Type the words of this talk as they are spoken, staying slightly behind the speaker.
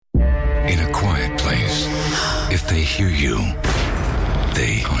if they hear you,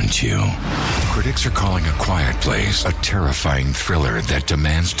 they hunt you. Critics are calling A Quiet Place a terrifying thriller that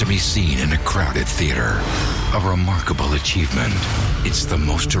demands to be seen in a crowded theater. A remarkable achievement. It's the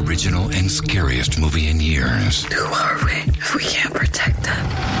most original and scariest movie in years. Who are we if we can't protect them?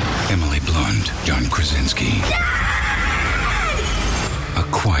 Emily Blunt, John Krasinski. A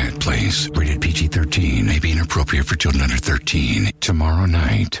Quiet Place, rated PG-13, may be inappropriate for children under 13. Tomorrow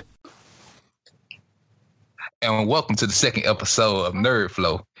night. And welcome to the second episode of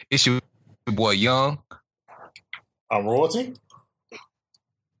NerdFlow. It's your boy Young. I'm Royalty.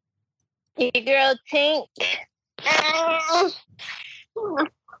 Your girl Tink.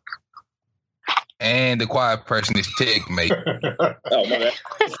 And the quiet person is Checkmate. Oh, my bad.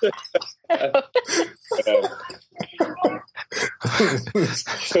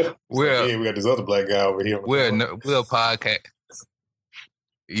 We got this other black guy over here. We're a podcast.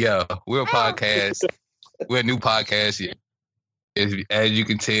 Yeah, we're a podcast. We're a new podcast. As you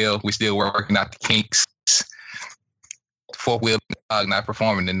can tell, we're still working out the kinks. Fourth wheel dog not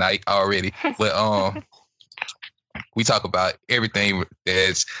performing tonight already. But we talk about everything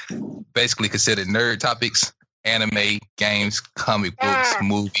that's basically considered nerd topics: anime, games, comic books,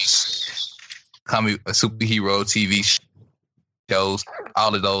 movies, superhero TV shows,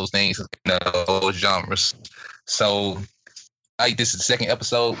 all of those things, those genres. So, this is the second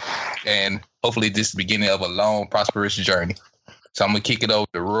episode, and hopefully this is the beginning of a long, prosperous journey. So I'm going to kick it over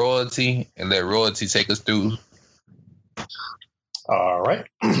to Royalty and let Royalty take us through. All right.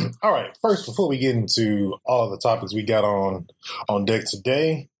 All right. First, before we get into all the topics we got on deck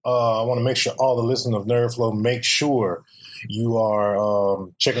today, I want to make sure all the listeners of NerdFlow, make sure you are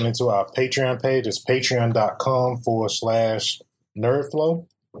checking into our Patreon page. It's patreon.com/NerdFlow.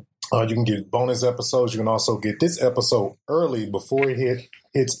 You can get bonus episodes. You can also get this episode early before it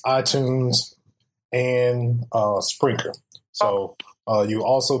hits iTunes and Spreaker. So you'll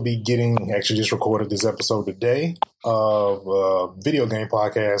also be getting, actually just recorded this episode today, of video game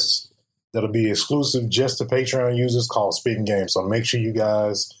podcasts that'll be exclusive just to Patreon users called Speaking Games. So make sure you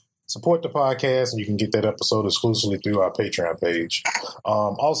guys support the podcast and you can get that episode exclusively through our Patreon page.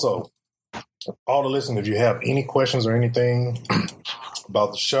 Also, all the listeners, if you have any questions or anything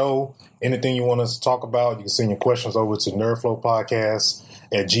about the show, anything you want us to talk about, you can send your questions over to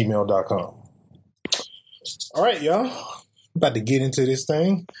nerdflowpodcast@gmail.com. All right, y'all. About to get into this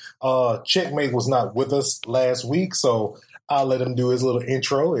thing. Checkmate was not with us last week, so I'll let him do his little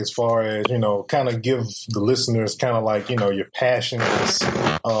intro as far as, kind of give the listeners kind of like, your passion as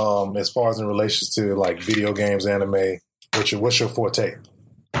far as in relation to like video games, anime. What's your forte?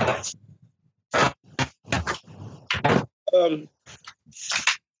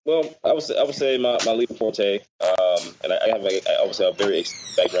 Well, I would say my leading forte, and I have obviously a very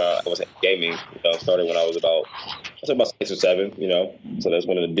extensive background. I was in gaming. Started when I was about 6 or 7. So that's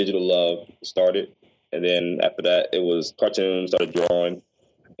when the digital love started, and then after that, it was cartoons. Started drawing,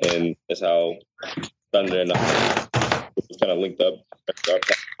 and that's how Thunder and was kind of linked up.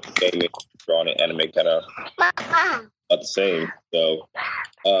 Gaming, drawing, and anime kind of about the same. So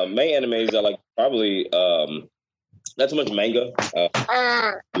main animes I like probably. Not too much manga.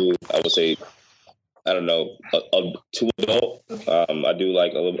 I would say, I don't know, too adult. I do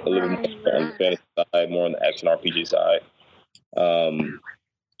like a little more on the fantasy side, more on the action RPG side.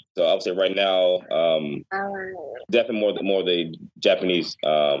 So I would say right now, definitely more the Japanese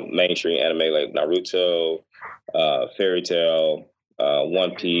mainstream anime like Naruto, Fairy Tail,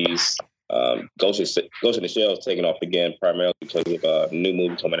 One Piece. Ghost in the Shell is taking off again, primarily because of a new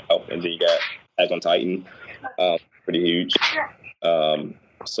movie coming out, and then you got Attack on Titan. Pretty huge.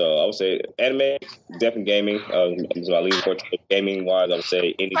 So I would say anime, definitely gaming. Is my leading forte. Gaming wise, I would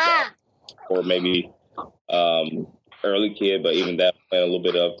say indie or maybe early kid, but even that I'm playing a little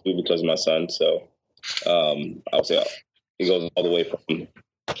bit of too because of my son. So I would say it goes all the way from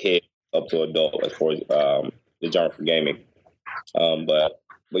kid up to adult as far as the genre for gaming. But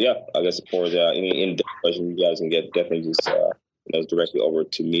yeah, I guess as far as any in-depth questions you guys can get, definitely just directly over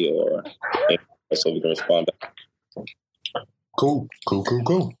to me or so we can respond back. Cool.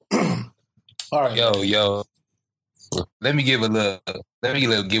 All right. Yo. Let me give a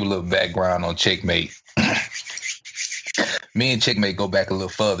little background on Checkmate. Me and Checkmate go back a little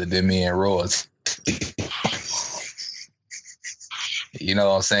further than me and Royce. You know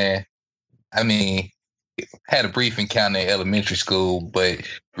what I'm saying? I mean, had a brief encounter in elementary school, but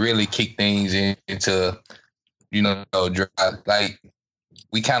really kicked things into, like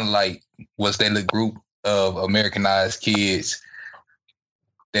we kind of like was that little group of Americanized kids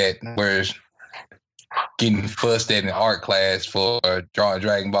that were getting fussed at in art class for drawing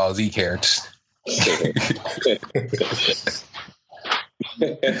Dragon Ball Z characters.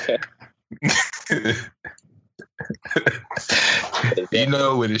 You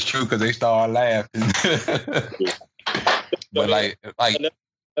know it is true because they start laughing. But like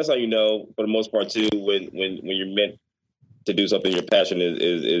that's how you know, for the most part too, when you're meant to do something, your passion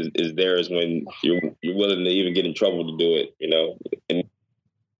is there is when you're willing to even get in trouble to do it, you know, and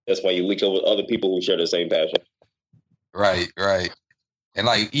that's why you leak over other people who share the same passion. Right. And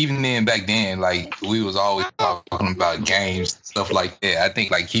like even then, back then, like we was always talking about games, stuff like that. I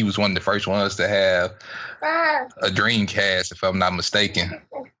think like he was one of the first ones to have a Dreamcast, if I'm not mistaken.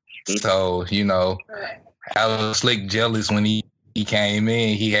 So you know, I was slick jealous when he came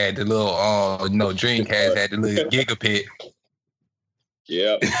in. He had the little, Dreamcast had the little gigabit.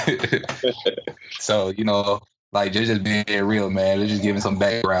 Yeah. So you know, like just being real, man. They're just giving some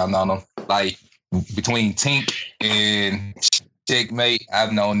background on them. Like between Tink and Checkmate,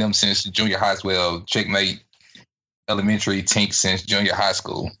 I've known them since junior high school. Well, Checkmate elementary, Tink since junior high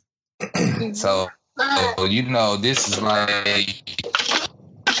school. So you know, this is like a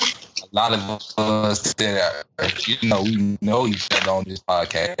lot of us that are, we know each other on this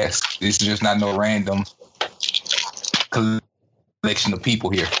podcast. This is just not no random collection of people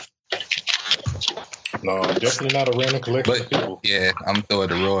here. No, definitely not a random collection of people. Yeah, I'm throwing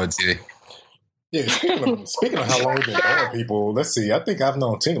the royalty. Yeah, speaking of how long we've been knowing people, let's see. I think I've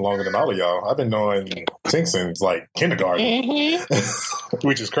known Tink longer than all of y'all. I've been knowing Tink since like kindergarten,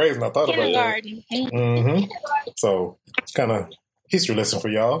 which is crazy. And I thought about that. So it's kind of history lesson for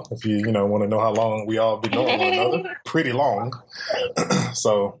y'all if you want to know how long we all been knowing one another. Pretty long.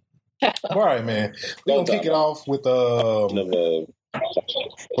 So, all right, man. We're gonna kick it off with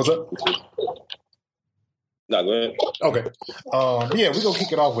what's up? No, go ahead. Okay. We're going to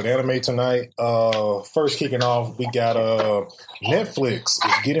kick it off with anime tonight. First kicking off, we got Netflix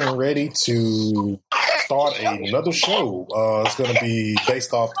is getting ready to start another show. It's going to be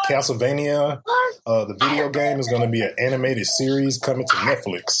based off Castlevania. The video game is going to be an animated series coming to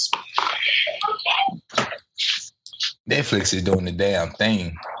Netflix. Netflix is doing the damn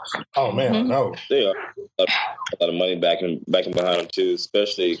thing. Oh, man, I know. They are. A lot of money backing behind them, too,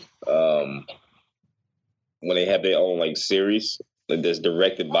 especially... when they have their own like series that's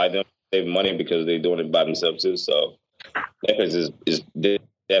directed by them, they have money because they're doing it by themselves too. So Netflix is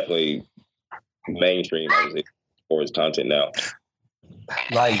definitely mainstream for its content now.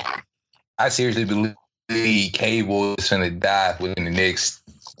 Like, I seriously believe cable is going to die within the next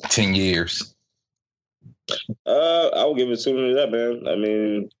 10 years. I will give it sooner than that, man. I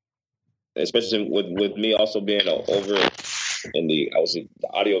mean, especially with me also being over in the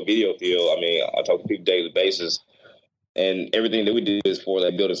audio video field. I mean, I talk to people daily basis, and everything that we do is for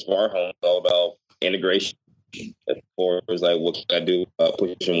like building smart homes. All about integration. As far as like what can I do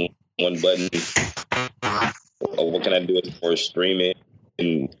pushing one button, or what can I do as far as streaming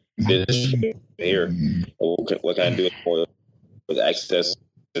and this here, or what can I do as far as access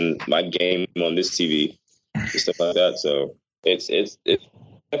and my game on this TV and stuff like that. So it's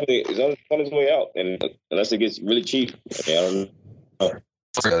definitely it's on its way out, and unless it gets really cheap, I don't know.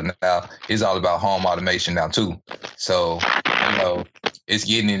 Now it's all about home automation now too. So it's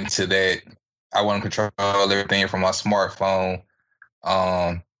getting into that. I want to control everything from my smartphone.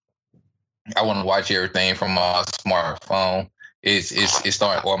 I want to watch everything from my smartphone. It's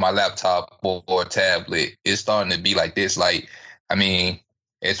starting, or my laptop or tablet. It's starting to be like this. Like, I mean,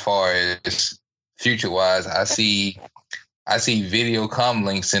 as far as future wise, I see video comm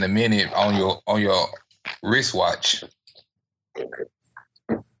links in a minute on your wristwatch. I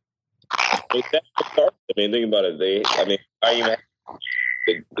mean, think about it. I even have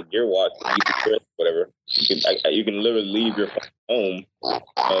the Gear Watch, whatever. You can literally leave your phone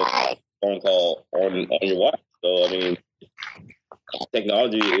home, phone call on your watch. So I mean,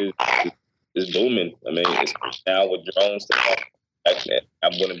 technology is booming. I mean, it's now with drones. I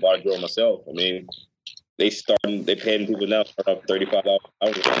went and bought a drone myself. I mean, they're paying people now around $35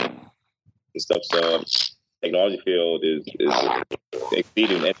 and stuff. So technology field is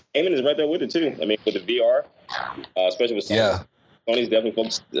exceeding, and gaming is right there with it too. I mean, with the VR, especially with Sony, Sony's definitely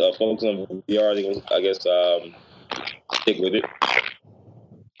focusing on VR. I guess stick with it.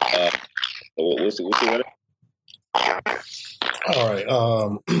 We'll see what it. All right.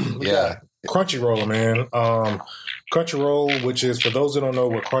 Crunchyroll, man. Crunchyroll, which is, for those that don't know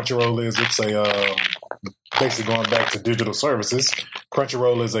what Crunchyroll is, it's a basically going back to digital services.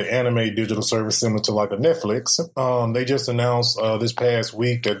 Crunchyroll is an anime digital service similar to like a Netflix. They just announced this past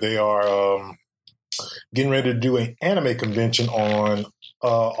week that they are getting ready to do an anime convention on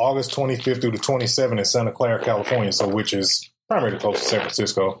August 25th through the 27th in Santa Clara, California. So, which is primarily close to San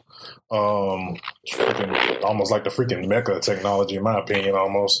Francisco. Almost like the freaking mecca of technology, in my opinion,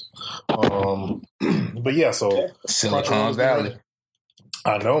 almost. But yeah, so Silicon Valley.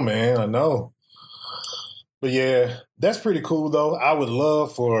 I know, man. I know. But yeah, that's pretty cool, though. I would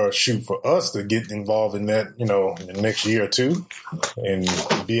love for us to get involved in that, in the next year or two, and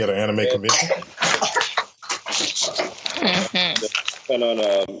be at an anime convention. Plan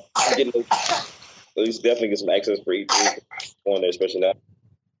on getting at least definitely get some access for each on there, especially now.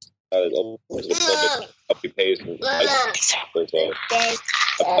 I'll be paid for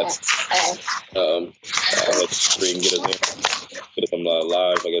I'll let the stream get us in. Get us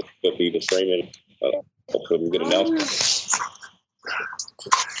live, I guess, for you to stream it. Hopefully we get announcements.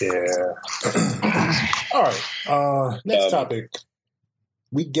 Yeah. All right. Next topic.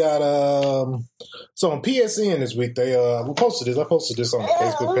 We got so on PSN this week we posted this. I posted this on the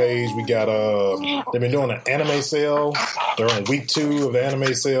Facebook page. We got they've been doing an anime sale. They're on week 2 of the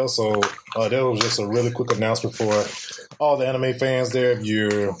anime sale. So that was just a really quick announcement for all the anime fans there. If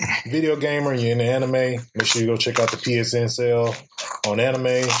you're a video gamer and you're into anime, make sure you go check out the PSN sale on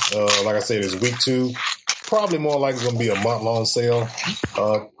anime. Like I said, it's week 2. Probably more likely going to be a month-long sale.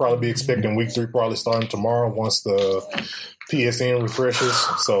 Probably be expecting week 3 probably starting tomorrow once the PSN refreshes.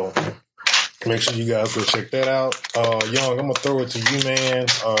 So make sure you guys go check that out. Young, I'm going to throw it to you, man,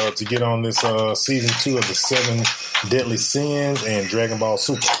 to get on this season 2 of the 7 Deadly Sins and Dragon Ball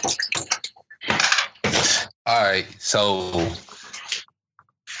Super. All right, so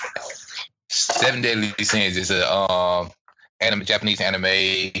 7 Deadly Sins is a Japanese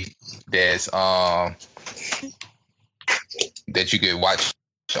anime that's that you could watch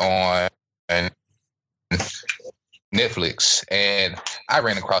on Netflix, and I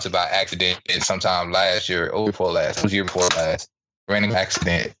ran across it by accident sometime last year or before last. It was year before last. Ran an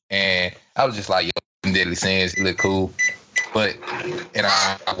accident, and I was just like, "Yo, Deadly Sins, it look cool." But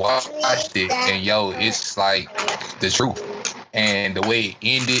I watched it, and it's like the truth. And the way it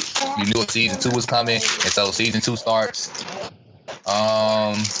ended, you knew season 2 was coming, and so season 2 starts.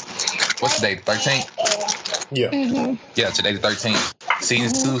 What's the date? 13th. Yeah. Mm-hmm. Yeah, today the 13th.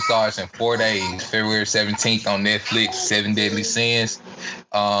 Season 2 starts in 4 days, February 17th on Netflix, 7 Deadly Sins.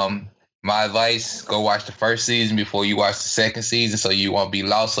 My advice, go watch the first season before you watch the second season so you won't be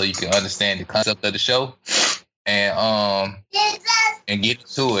lost, so you can understand the concept of the show. And get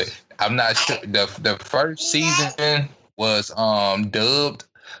to it. I'm not sure. The first season was dubbed,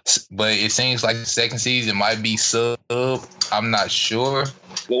 but it seems like the second season might be sub. I'm not sure.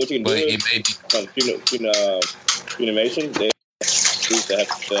 Well, what you can but do it may be Funimation. They used to have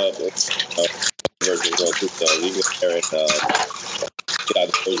version go to you can share it. Get out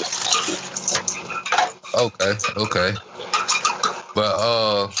the Okay. But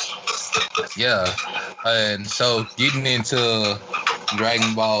yeah, and so getting into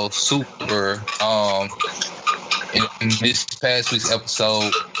Dragon Ball Super, in this past week's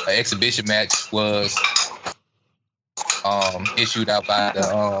episode, an exhibition match was issued out by the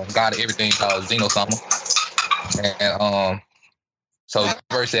God of Everything called Xenosama. And so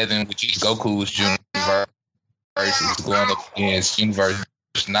Universe 7, which is Goku's universe, is going up against Universe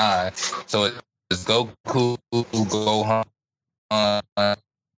 9. So it's Goku, Gohan,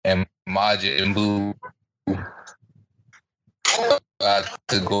 and Majin Buu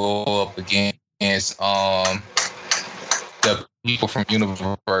to go up against the people from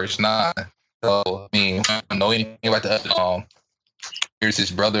Universe 9. So, I mean, I don't know anything about the other. Here's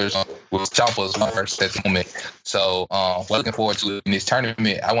his brothers with Champa's first at the moment. So, we're looking forward to it in this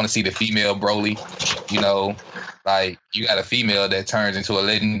tournament. I want to see the female Broly. Like, you got a female that turns into a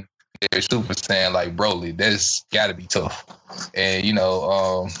legendary Super Saiyan like Broly. That's got to be tough. And,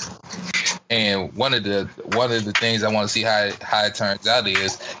 and one of the things I want to see how it turns out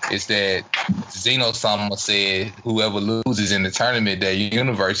is that Xenosama said whoever loses in the tournament, that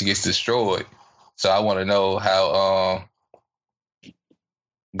universe gets destroyed. So I want to know how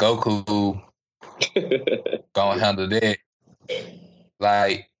Goku gonna handle that.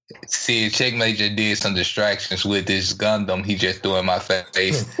 Like, see, Checkmate just did some distractions with this Gundam he just threw in my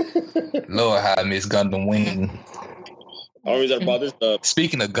face. Lord, how I miss Gundam Wing. Only reason I brought this up.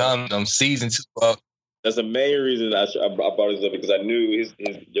 Speaking of Gundam, season 2 up. That's the main reason I brought this up, because I knew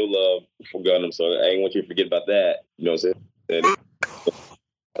your love for Gundam, so I didn't want you to forget about that. You know what I'm saying?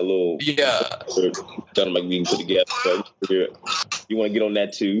 A little Gundam like we can put together. So you want to get on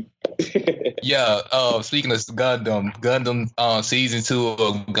that too? Yeah. Speaking of Gundam season 2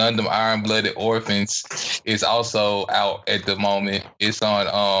 of Gundam Iron Blooded Orphans is also out at the moment. It's on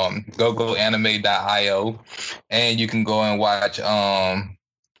gogoanime.io, and you can go and watch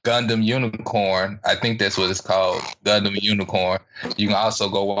Gundam Unicorn. I think that's what it's called, Gundam Unicorn. You can also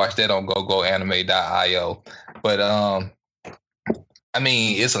go watch that on gogoanime.io. But I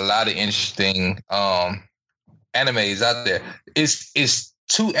mean, it's a lot of interesting animes out there. It's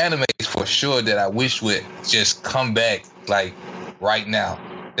two animes for sure that I wish would just come back like right now.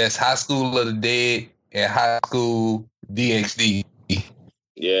 That's High School of the Dead and High School DxD.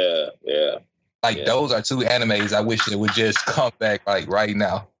 Yeah. Those are two animes I wish it would just come back like right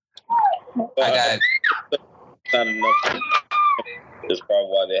now. I got not enough. That's probably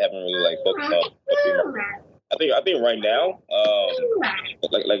why they haven't really like focused on. I think right now,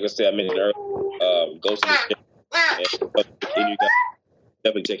 like I said, I mentioned earlier, Ghost of the Ship, and you guys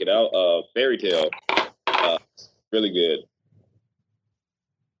definitely check it out. Fairy Tail, really good.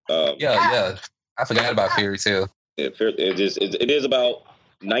 Yeah. I forgot about Fairy Tail. It is about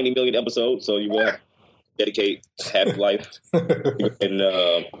 90 million episodes, so you will have to dedicate half life. And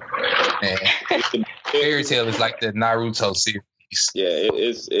Fairy Tail is like the Naruto series. Yeah,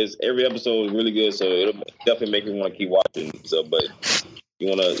 it's every episode is really good, so it'll definitely make you want to keep watching. So, but you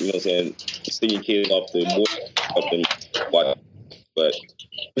want to, you know what I'm saying, send your kids off to more up and watch. But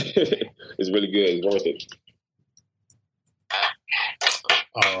it's really good. It's worth it.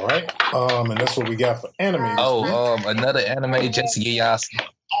 All right. And that's what we got for anime. Another anime, just to get y'all some.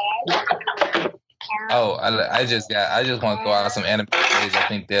 I just want to throw out some anime I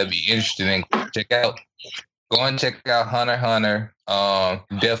think they'll be interested in. Check out. Go and check out Hunter x Hunter,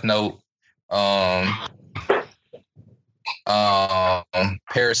 Death Note,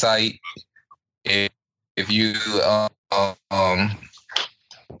 Parasite. If you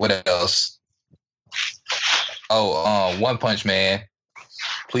what else? One Punch Man.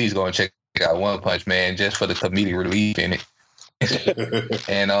 Please go and check out One Punch Man just for the comedic relief in it.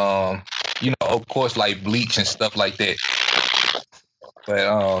 And of course, like Bleach and stuff like that.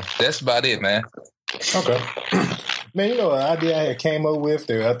 But that's about it, man. Okay. Man, an idea I had came up with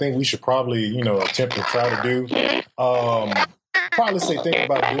that I think we should probably, attempt to try to do. Probably think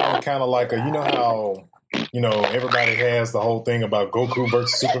about doing kind of like how, everybody has the whole thing about Goku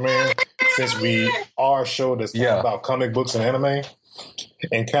versus Superman, since we are a show that's about comic books and anime,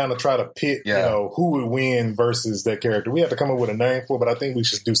 and kind of try to pit, who would win versus that character. We have to come up with a name for it, but I think we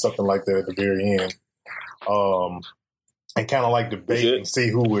should do something like that at the very end. And kind of like debate and see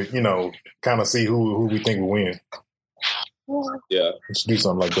who would, kind of see who we think will win. Yeah. Let's do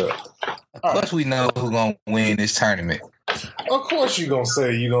something like that. Of course we know who's going to win this tournament. Of course you're going to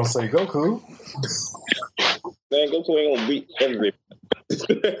say Goku. Man, Goku ain't going to beat everybody.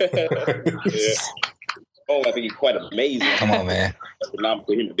 Yeah. I think he's quite amazing. Come on, man. That's not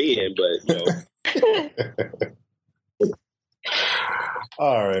for him to be in, but,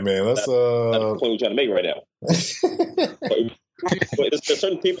 All right, man. Let's. That's the point we're trying to make right now. But there's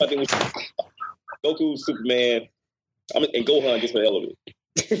certain people I think we should. Goku, Superman, and Gohan just for the hell of it.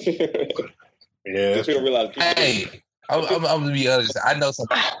 Yeah. Just don't realize. Hey, I'm gonna be honest. I know some.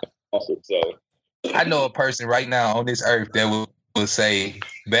 I know a person right now on this earth that will say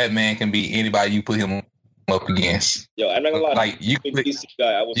Batman can beat anybody you put him up against. Yo, I'm not gonna lie. Like you, DC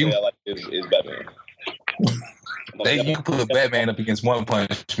guy, I would say I like is Batman. You can put Batman up against One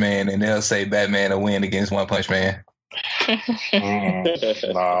Punch Man, and they'll say Batman will win against One Punch Man.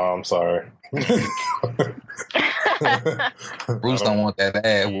 Nah, I'm sorry. Bruce don't want that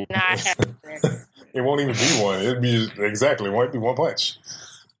ad. It won't even be one. It'd be it won't be One Punch.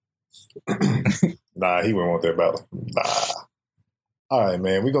 Nah, he wouldn't want that battle. Nah. All right,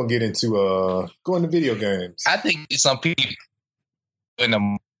 man. We're gonna get into video games. I think some people in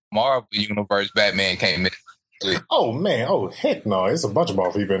the Marvel universe, Batman can't miss with. Oh man! Oh heck no! It's a bunch of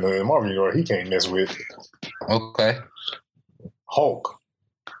Marvel people in the Marvel universe he can't mess with. Okay. Hulk.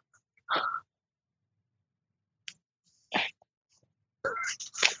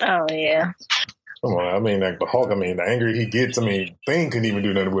 Oh yeah. Come on! I mean, like the Hulk. I mean, the angry he gets. I mean, Thing couldn't even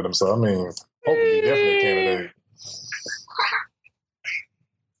do nothing with him. So I mean, Hulk would be definitely a candidate.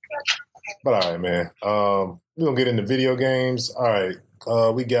 But all right, man. We're gonna get into video games. All right.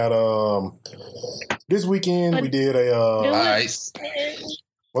 We got this weekend we did a Nice.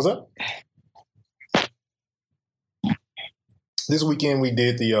 What's up? This weekend we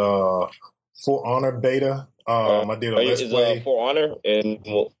did the For Honor beta. I did a let's play For Honor, and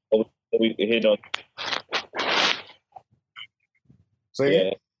we hit on. Say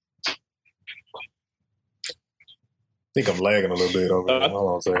again? I think I'm lagging a little bit over here. Hold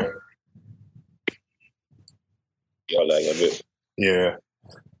on a second. You're lagging a bit. Yeah,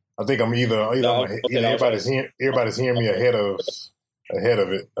 I think I'm either everybody's hearing me ahead of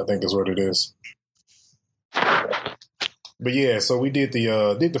it. I think is what it is. But yeah, so we did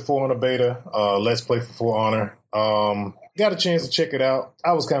the For Honor beta. Let's Play for Honor. Got a chance to check it out.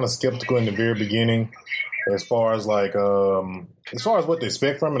 I was kind of skeptical in the very beginning, as far as what to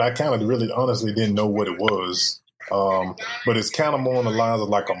expect from it. I kind of really honestly didn't know what it was. But it's kind of more on the lines of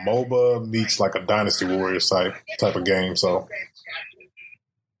like a MOBA meets like a Dynasty Warriors type of game. So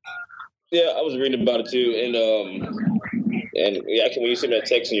yeah, I was reading about it too, and actually when you sent me that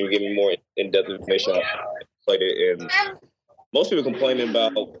text and you were giving more in-depth information, I played it, and most people complaining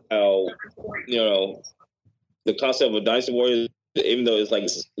about how the concept of Dynasty Warriors, even though it's like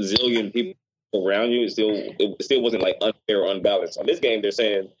a zillion people around you, it still wasn't like unfair or unbalanced. On this game, they're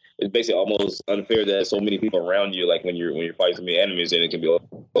saying it's basically almost unfair that so many people around you, like when you're fighting so many enemies, and it can be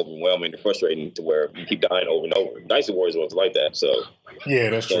overwhelming and frustrating to where you keep dying over and over. Dynasty Warriors was like that, so yeah,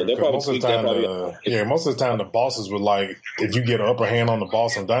 that's true. Most of the time, the bosses would like, if you get an upper hand on the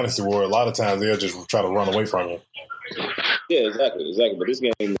boss on Dynasty Warrior, a lot of times they'll just try to run away from you. Yeah, exactly. But this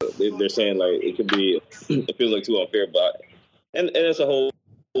game, they're saying like it feels like too unfair, but and it's a whole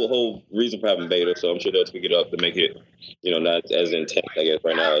reason for having beta. So I'm sure they'll tweak it up to make it, not as intense, I guess,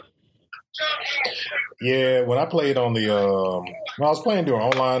 right now. Yeah, when I played on when I was playing during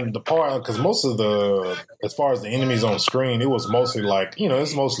online, the part, because most of as far as the enemies on screen, it was mostly like,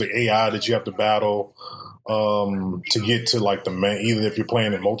 it's mostly AI that you have to battle to get to like the main, either if you're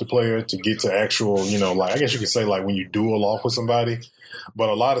playing in multiplayer to get to actual, like I guess you could say like when you duel off with somebody. But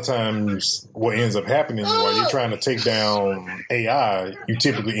a lot of times what ends up happening while you're trying to take down AI, you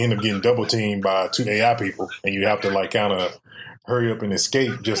typically end up getting double teamed by 2 AI people, and you have to like kind of hurry up and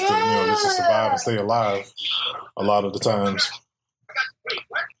escape just to survive and stay alive a lot of the times.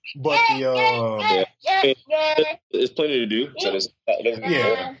 But there's plenty to do. So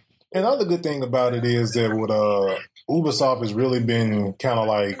yeah. And the other good thing about it is that with Ubisoft has really been kind of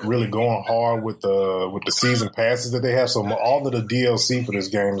like really going hard with the season passes that they have. So all of the DLC for this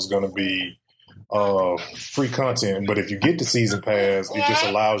game is going to be free content. But if you get the season pass, it just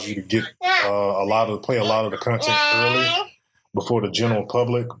allows you to get play a lot of the content early before the general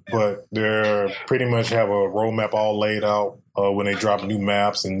public. But they're pretty much have a roadmap all laid out when they drop new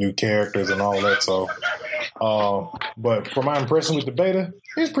maps and new characters and all that. So, but for my impression with the beta,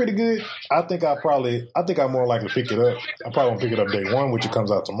 it's pretty good. I think I'm more likely to pick it up. I probably won't pick it up day one, which it comes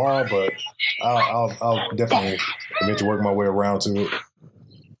out tomorrow, but I'll definitely eventually work my way around to it.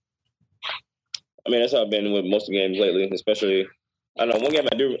 I mean, that's how I've been with most of the games lately, especially, I don't know, one game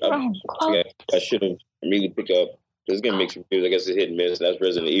I should have really picked up. This game makes reviews. I guess it's hit and miss. That's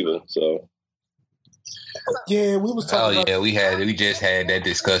Resident Evil. So yeah, we was talking. Oh yeah, we just had that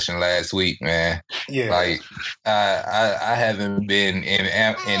discussion last week, man. Yeah, like I haven't been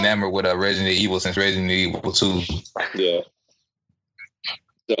enamored with a Resident Evil since Resident Evil 2. Yeah.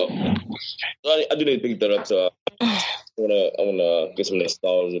 So I do need to pick that up. So I wanna get some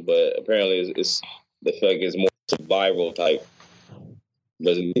nostalgia, but apparently it's the fact it's more survival type.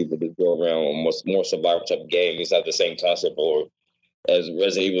 Resident Evil to go around more survival type game. It's not the same concept, or as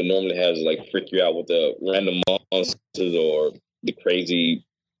Resident Evil normally has, like freak you out with the random monsters or the crazy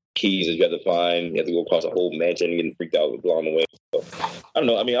keys that you have to find. You have to go across a whole mansion and getting freaked out along the way. So, I don't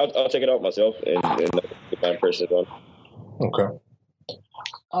know. I mean, I'll check it out myself and get my impressions on. Okay.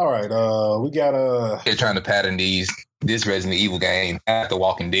 All right. We got They're trying to pattern this Resident Evil game after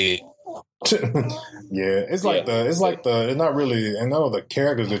Walking Dead. Yeah, it's not really, and none of the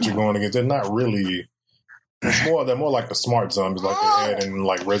characters that you're going against, they're not really. They're more like the smart zombies, like they had in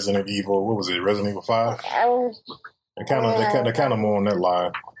like Resident Evil. What was it, Resident Evil 5? They're kind of more on that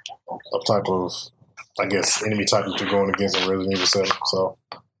line of type of, I guess, enemy type that you're going against in Resident Evil 7. So,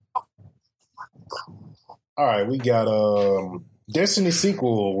 all right, we got Destiny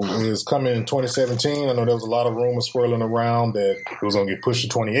sequel is coming in 2017. I know there was a lot of rumors swirling around that it was going to get pushed to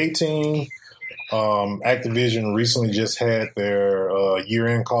 2018. Activision recently just had their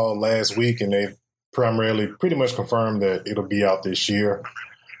year-end call last week, and they've pretty much confirmed that it'll be out this year.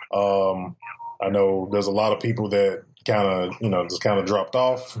 I know there's a lot of people that just kind of dropped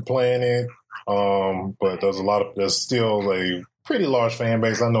off from playing it, but there's still a pretty large fan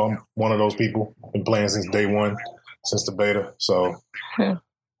base. I know I'm one of those people. Been playing since day one. Since the beta, so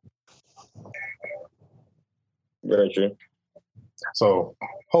very true. So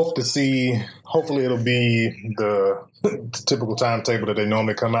hopefully it'll be the typical timetable that they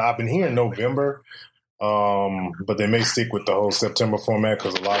normally come out. I've been hearing November, but they may stick with the whole September format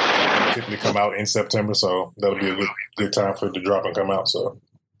because a lot of them typically come out in September, so that'll be a good time for it to drop and come out. So,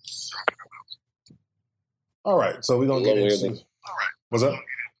 all right, so we're gonna get into what's up.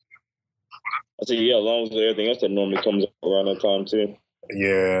 I said, yeah, as long as everything else that normally comes around that time too.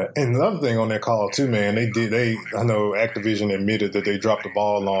 Yeah, and the other thing on that call too, man, I know Activision admitted that they dropped the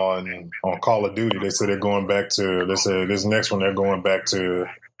ball on Call of Duty. They said they're going back to. They said this next one they're going back to.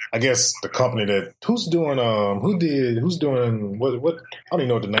 I guess the company who's doing what I don't even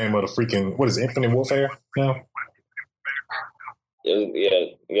know the name of the freaking what is it, Infinite Warfare now. Yeah, you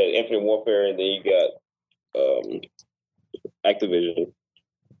got Infinite Warfare, and then you got Activision.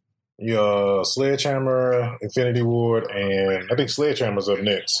 Yeah, Sledgehammer, Infinity Ward, and I think Sledgehammer's up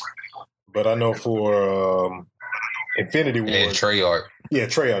next. But I know for Infinity Ward, Treyarch. Yeah,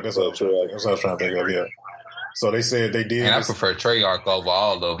 Treyarch. That's what I was trying to think of. Yeah. So they said they did. And I prefer Treyarch over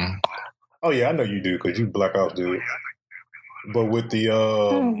all of them. Oh yeah, I know you do because you Black Ops dude. But with the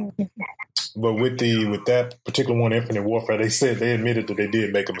with that particular one, Infinite Warfare, they admitted that they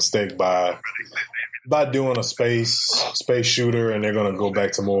did make a mistake by doing a space shooter, and they're going to go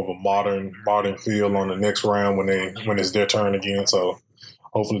back to more of a modern feel on the next round when it's their turn again. So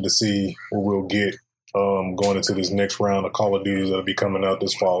hopefully to see what we'll get going into this next round of Call of Duty that'll be coming out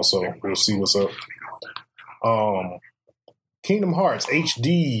this fall. So we'll see what's up. Kingdom Hearts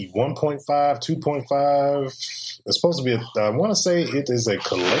HD 1.5, 2.5. It's supposed to be I want to say it is a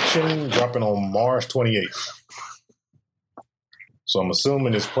collection dropping on March 28th. So I'm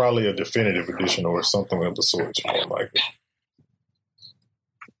assuming it's probably a definitive edition or something of the sort. Like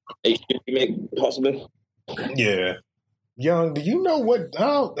HD possibly. Yeah. Young, do you know what?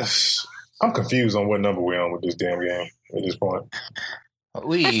 I'm confused on what number we're on with this damn game at this point.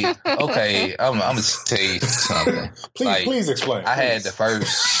 Okay. I'm gonna tell you something. Please explain. I had the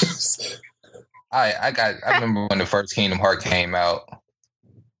first. I remember when the first Kingdom Hearts came out.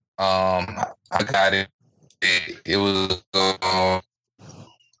 I got it. It was I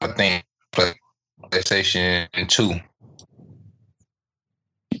think PlayStation 2,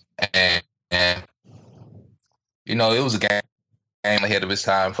 and it was a game ahead of its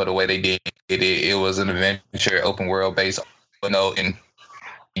time for the way they did it. It was an adventure, open world based, and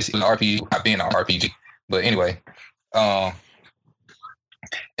you see an RPG, not being an RPG, but anyway. And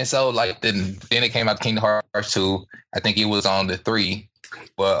so then it came out Kingdom Hearts 2. I think it was on the 3.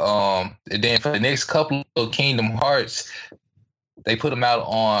 But then for the next couple of Kingdom Hearts, they put them out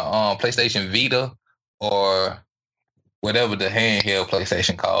on PlayStation Vita or whatever the handheld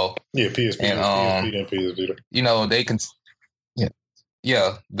PlayStation called. Yeah, PSP and PS Vita. They can,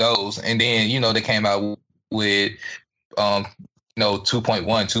 those. And then they came out with 2.1,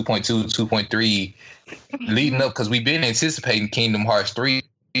 2.2, 2.3 leading up because we've been anticipating Kingdom Hearts 3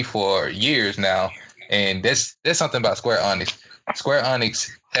 for years now, and that's something about Square Enix. Square Enix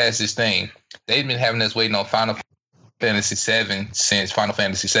has this thing. They've been having us waiting on Final Fantasy VII since Final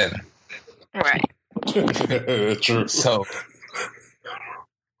Fantasy VII. Right. True. So,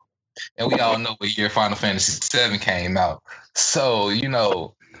 and we all know what year Final Fantasy VII came out. So,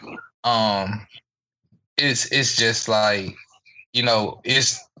 it's just like,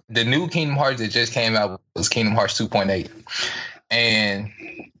 it's the new Kingdom Hearts that just came out was Kingdom Hearts 2.8. And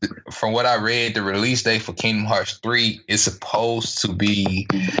from what I read, the release date for Kingdom Hearts 3 is supposed to be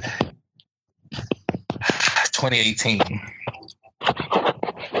 2018.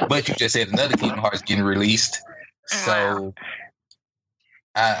 But you just said another Kingdom Hearts getting released. So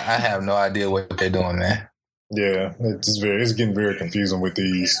I have no idea what they're doing, man. Yeah, it's getting very confusing with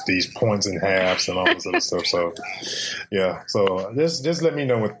these points and halves and all this other stuff. So, yeah. So just let me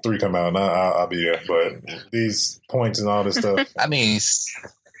know when 3 come out, and I'll be there. But these points and all this stuff. I mean,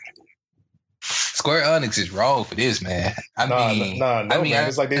 Square Enix is wrong for this, man. Man.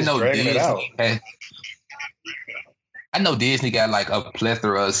 It's like they're dragging it out. I know Disney got like a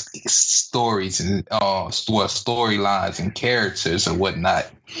plethora of stories and storylines and characters and whatnot.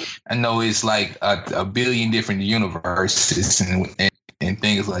 I know it's like a billion different universes and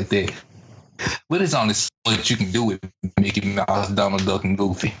things like that. But it's only so much you can do with Mickey Mouse, Donald Duck, and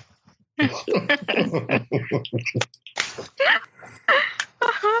Goofy.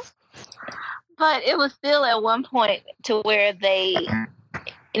 But it was still at one point to where they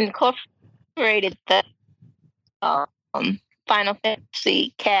incorporated the Final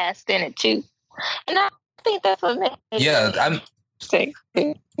Fantasy cast in it too, and I think that's what made it. Yeah,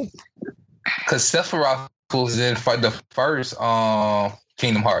 because Sephiroth was in the first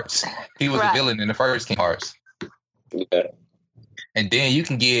Kingdom Hearts. He was a villain in the first Kingdom Hearts. Yeah. And then you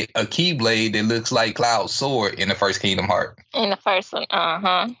can get a Keyblade that looks like Cloud's sword in the first Kingdom Hearts. In the first one,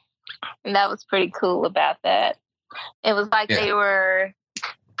 and that was pretty cool about that. It was like they were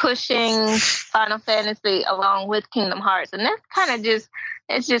pushing Final Fantasy along with Kingdom Hearts, and that's kind of just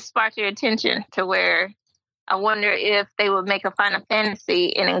sparked your attention to where I wonder if they would make a Final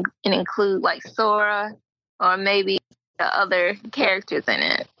Fantasy and include like Sora or maybe the other characters in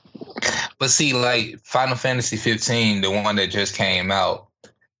it. But see, like Final Fantasy 15, the one that just came out,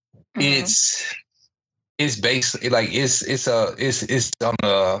 it's basically like it's on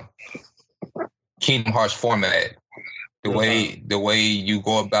the Kingdom Hearts format. The way you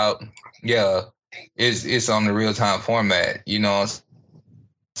go about, it's on the real time format. You know what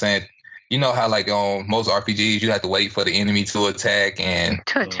I'm saying? You know how like on most RPGs you have to wait for the enemy to attack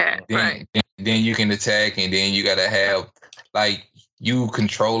Right. Then you can attack, and then you gotta have like you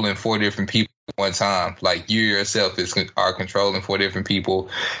controlling 4 different people at one time. Like you yourself are controlling 4 different people.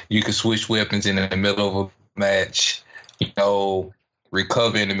 You can switch weapons in the middle of a match. You know,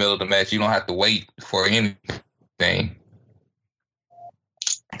 recover in the middle of the match. You don't have to wait for anything.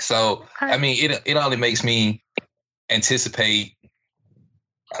 So I mean, it only makes me anticipate.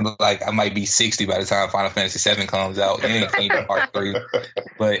 Like I might be 60 by the time Final Fantasy 7 comes out and Kingdom Hearts 3,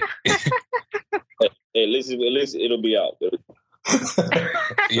 but at least it'll be out.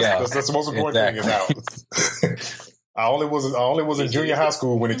 Yeah, that's the most important thing is out. I only was in junior high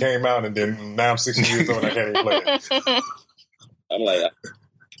school when it came out, and then now I'm 60 years old and I can't even play it. I'm like,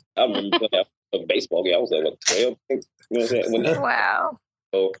 I remember playing a baseball game. I was like, what, 12? You know what I'm saying? Wow.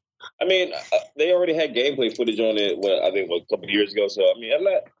 So, I mean, they already had gameplay footage on it. I think a couple of years ago. So, I mean,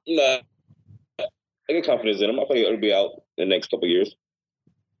 I got confidence in them. I think it'll be out in the next couple of years.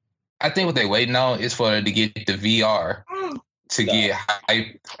 I think what they're waiting on is for it to get the VR to get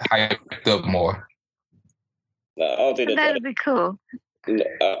hyped up more. No, I don't think that'd be cool.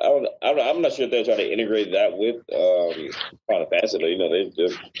 I'm not sure if they're trying to integrate that with Final Fantasy. You know, they're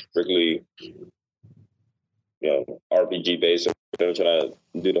strictly RPG based. So they're trying to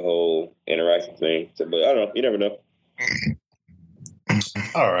do the whole interaction thing. So, but I don't know. You never know.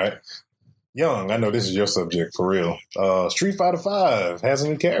 All right. Young, I know this is your subject for real. Street Fighter V has a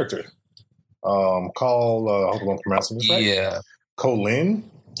new character called, I hope I'm pronouncing this right. Yeah. Colin.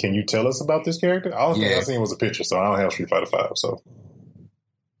 Can you tell us about this character? All thing I seen was a picture, so I don't have Street Fighter V. So,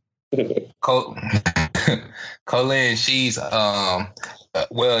 Colin, she's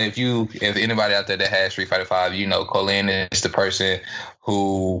well, if anybody out there that has Street Fighter V, you know Colin is the person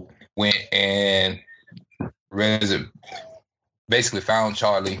who went and basically found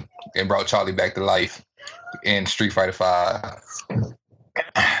Charlie and brought Charlie back to life in Street Fighter V,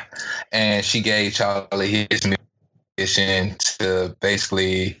 and she gave Charlie his mission to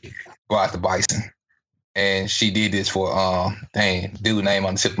basically go out the Bison. And she did this for dude name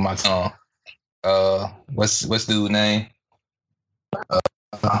on the tip of my tongue. What's dude name?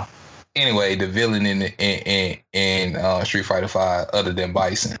 Anyway, the villain in Street Fighter V other than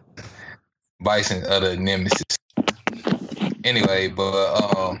Bison other than Nemesis. Anyway,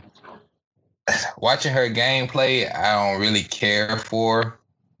 but watching her gameplay, I don't really care for.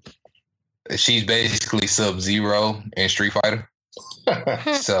 She's basically Sub-Zero in Street Fighter.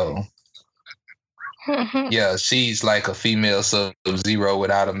 So, yeah, she's like a female Sub-Zero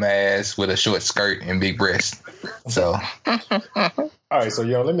without a mask, with a short skirt and big breasts. So, all right. So,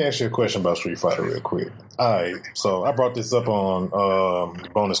 let me ask you a question about Street Fighter real quick. All right. So, I brought this up on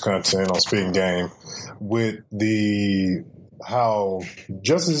bonus content on Spitting Game with how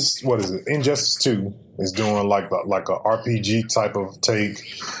Injustice 2 is doing like a RPG type of take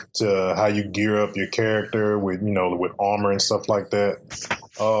to how you gear up your character with armor and stuff like that.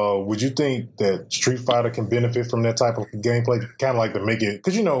 Would you think that Street Fighter can benefit from that type of gameplay? Kind of like to make it,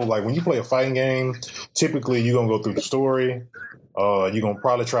 because like when you play a fighting game, typically you're gonna go through the story. You're gonna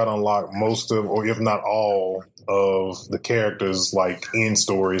probably try to unlock most of, or if not all of the characters like in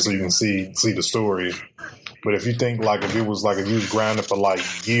story, so you can see the story. But if you think if you was grinding for like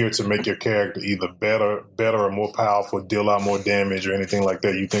gear to make your character either better or more powerful, deal out more damage or anything like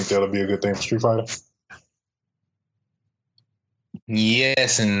that, you think that'll be a good thing for Street Fighter?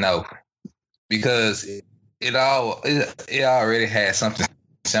 yes and no, because it already has something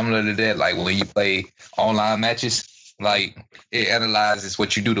similar to that. Like when you play online matches, like it analyzes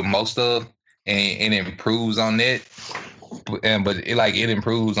what you do the most of and it improves on that. But it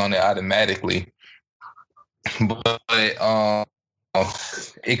improves on it automatically. But it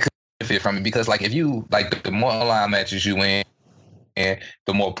could benefit from it because if you the more online matches you win, and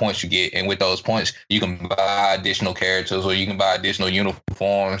the more points you get, and with those points you can buy additional characters or you can buy additional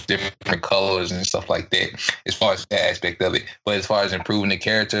uniforms, different colors and stuff like that. As far as that aspect of it, but as far as improving the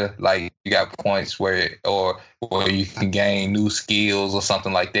character, you got points where you can gain new skills or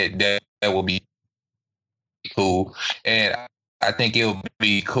something like that. That will be cool, and I think it'll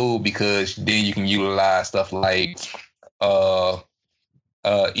be cool because then you can utilize stuff like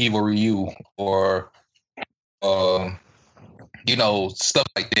Evil Ryu or stuff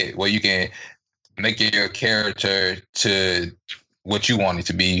like that, where you can make your character to what you want it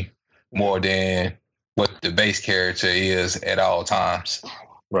to be more than what the base character is at all times.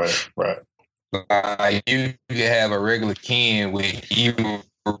 Right. Like you can have a regular Ken with you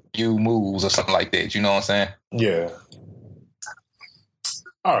moves or something like that. You know what I'm saying? Yeah.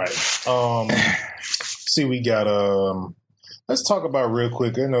 All right. See, we got let's talk about real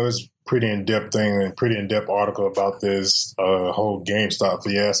quick. I know it's pretty in-depth thing and pretty in-depth article about this whole GameStop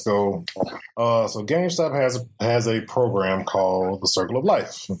fiasco. So GameStop has a program called the Circle of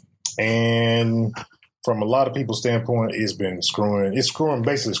Life, and from a lot of people's standpoint, it's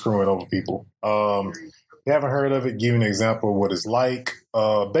basically screwing over people. If you haven't heard of it, give you an example of what it's like.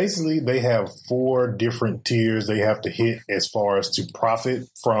 Basically, they have 4 different tiers they have to hit as far as to profit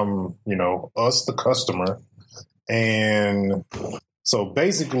from, us, the customer. And so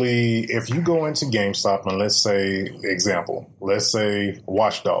basically, if you go into GameStop and let's say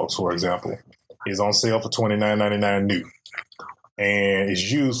Watch Dogs, for example, is on sale for $29.99 new and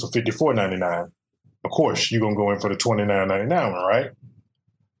is used for $54.99. Of course, you're going to go in for the $29.99 one, right?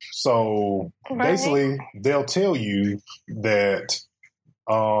 So basically, they'll tell you that,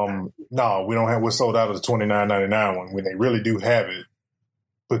 no, we're sold out of the $29.99 one when they really do have it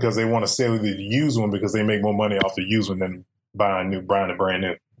because they want to sell you the used one because they make more money off the used one than buying it brand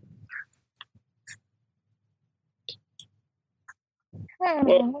new.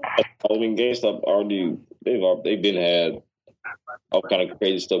 Well, I mean, GameStop already they've been had all kind of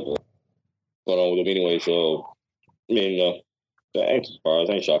crazy stuff going on with them anyway. So I mean, I ain't surprised.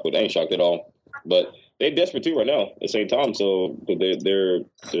 I ain't shocked at all. But they're desperate too right now at the same time. So their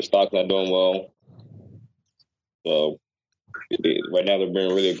stock's not doing well. So right now they're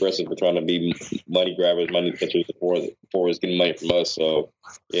being really aggressive for trying to be money grabbers, money catchers before it's getting money from us. So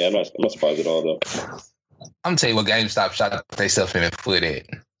yeah, I'm not surprised at all though. I'm gonna tell you what GameStop shot themselves in the foot at.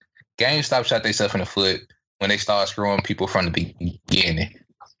 GameStop shot themselves in the foot when they start screwing people from the beginning.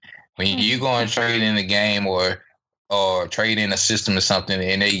 When you go and trade in a game or trade in a system or something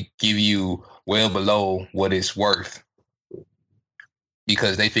and they give you well below what it's worth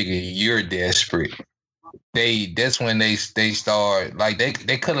because they figure you're desperate. That's when they start, like,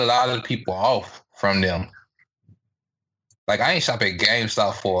 they cut a lot of people off from them. Like, I ain't shop at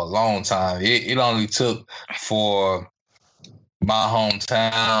GameStop for a long time. It only took for my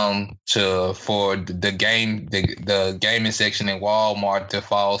hometown for the gaming section in Walmart to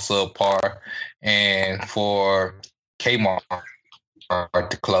fall subpar and for Kmart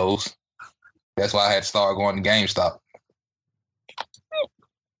to close. That's why I had to start going to GameStop.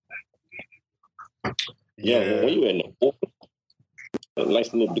 Yeah, when you in the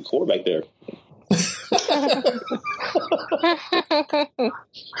nice little decor back there.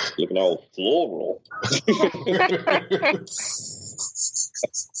 Looking all floral.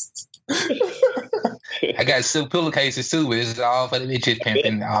 I got silk pillowcases too, but it's all for the bitches,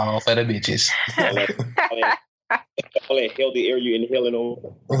 pimping, all for the bitches. All that healthy air you inhaling on.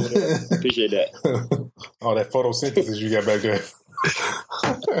 Appreciate that. All that photosynthesis you got back there.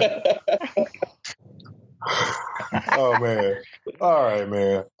 Oh man. All right,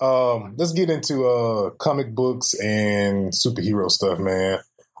 man. Let's get into comic books and superhero stuff, man.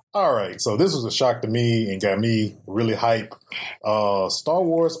 All right, so this was a shock to me and got me really hype. Star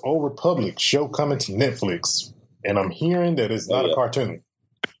Wars Old Republic show coming to Netflix, and I'm hearing that it's not a cartoon.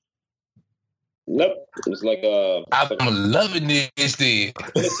 Nope, it's like I'm loving this thing.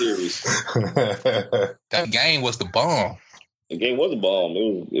 Series. That game was the bomb. The game was a bomb.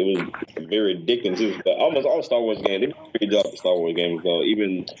 It was very addicting too. But almost all Star Wars games, they did a great job with Star Wars games.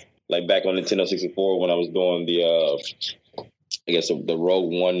 Even like back on Nintendo 64 when I was doing the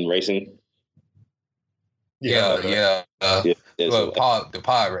Rogue One racing. Yeah. The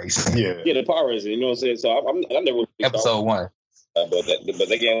pod racing. Yeah, the pod racing. You know what I'm saying? So I never episode 1. But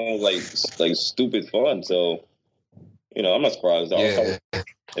that game was like stupid fun. So I'm not surprised. Yeah.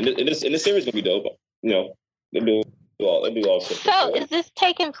 And this series gonna be dope. They do all stuff. So is this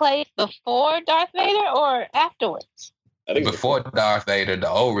taking place before Darth Vader or afterwards? I think before Darth Vader, the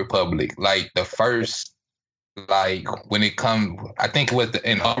Old Republic, like the first, like when it come, I think it was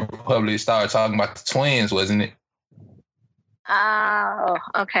in Old Republic, it started talking about the twins, wasn't it? Oh,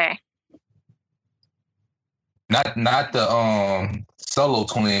 okay. Not the solo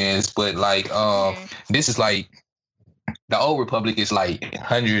twins, but like this is like the Old Republic is like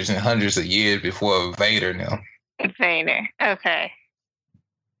hundreds and hundreds of years before Vader now. Vader, okay.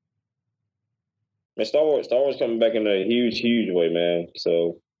 And Star Wars coming back in a huge way, man.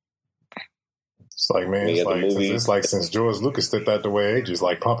 So it's like, man, it's like since George Lucas stepped out the way, they just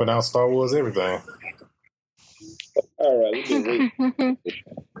like pumping out Star Wars everything. All right, we can wait.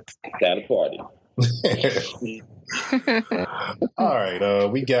 Time to party. All right,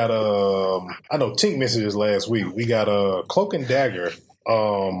 we got I know Tink mentioned this last week. We got a Cloak and Dagger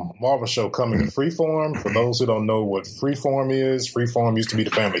Marvel show coming to Freeform. For those who don't know what Freeform is, Freeform used to be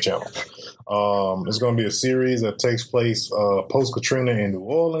the Family Channel. It's going to be a series that takes place post Katrina in New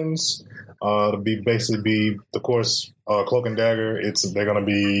Orleans. To be, of course, Cloak and Dagger. They're going to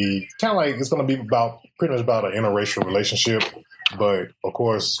be kind of like it's going to be pretty much about an interracial relationship. But of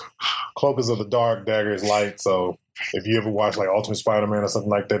course, Cloak is of the dark, Dagger is light. So if you ever watch like Ultimate Spider-Man or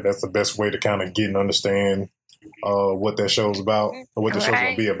something like that, that's the best way to kind of get and understand what that show's about or what the show's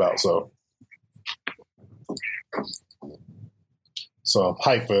going to be about. So I'm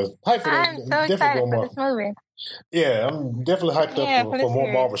hyped for that. I'm so excited for this movie. Yeah, I'm definitely hyped up for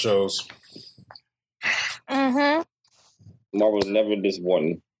more Marvel shows. Mm-hmm. Marvel's never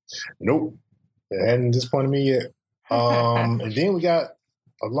disappointing. Nope. It hadn't disappointed me yet. And then we got,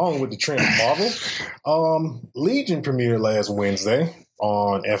 along with the trend of Marvel, Legion premiered last Wednesday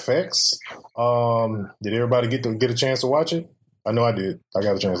on FX. Did everybody get a chance to watch it? I know I did. I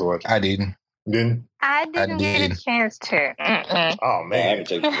got a chance to watch it. I didn't. You didn't? I didn't get a chance to. Mm-mm. Oh, man.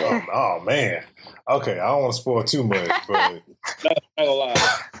 Oh, man. Okay, I don't want to spoil too much, but... I'm not gonna lie.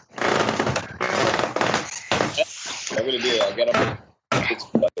 I really did. I got up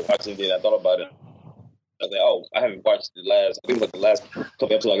watching it. I thought about it. I was like, oh, I haven't watched the last couple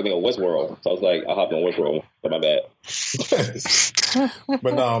episodes, I think, of Westworld. So I was like, I'll hop on Westworld. But my bad.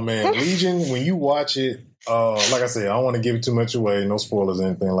 But no, man, Legion, when you watch it, like I said, I don't want to give it too much away, no spoilers or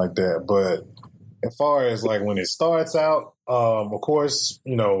anything like that. But as far as like when it starts out, of course,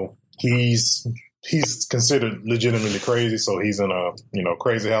 you know, he's considered legitimately crazy, so he's in a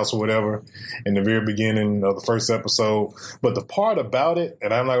crazy house or whatever in the very beginning of the first episode. But the part about it,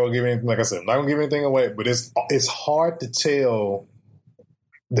 and I'm not gonna give anything, like I said, I'm not gonna give anything away, but it's hard to tell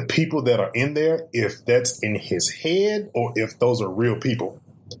the people that are in there if that's in his head or if those are real people.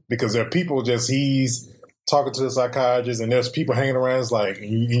 Because there are people he's talking to the psychiatrist and there's people hanging around. It's like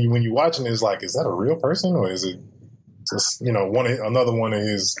when you're watching it, it's like, is that a real person or is it just, another one of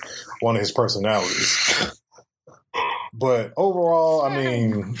his personalities? But overall, I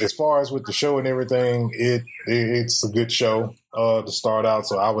mean, as far as with the show and everything, it's a good show to start out.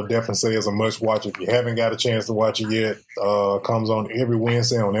 So I would definitely say it's a must watch. If you haven't got a chance to watch it yet, comes on every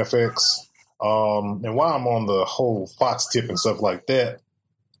Wednesday on FX. And while I'm on the whole Fox tip and stuff like that,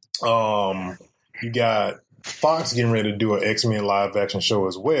 you got Fox getting ready to do an X-Men live action show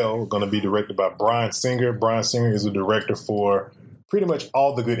as well. Going to be directed by Bryan Singer. Bryan Singer is the director for pretty much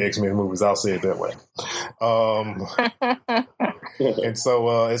all the good X-Men movies. I'll say it that way. And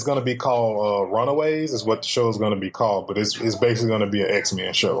so it's going to be called Runaways is what the show is going to be called. But it's basically going to be an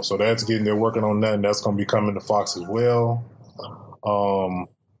X-Men show. So they're working on that, and that's going to be coming to Fox as well.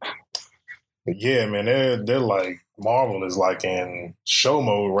 But yeah, man, they're like, Marvel is like in show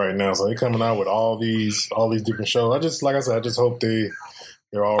mode right now. So they're coming out with all these different shows. I just hope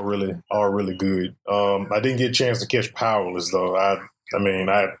they're all really good. I didn't get a chance to catch Powerless though. I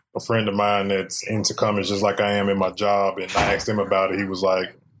had a friend of mine that's into comics just like I am in my job, and I asked him about it. He was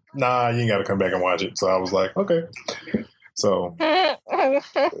like, "Nah, you ain't got to come back and watch it." So I was like, "Okay." So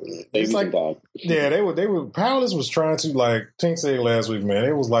it's like, yeah, they were. Powerless was trying to, like Tink said last week, man.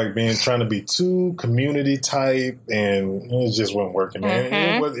 It was like trying to be too community type, and it just wasn't working, man.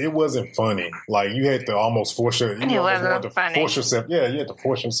 Mm-hmm. It wasn't funny. Like you had to almost force yourself. Yeah, you had to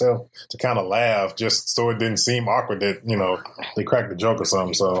force yourself to kind of laugh just so it didn't seem awkward that they cracked the joke or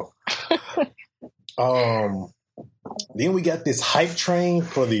something. So, then we got this hype train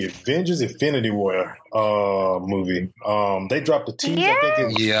for the Avengers Infinity War movie. They dropped the teaser, I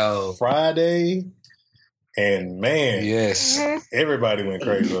think it was Friday. And man, yes, everybody went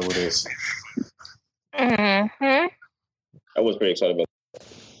crazy over this. Mm-hmm. I was pretty excited about that.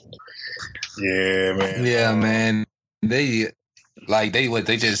 Yeah, man. Yeah, man. What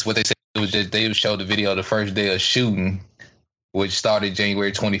they said was that they showed the video the first day of shooting, which started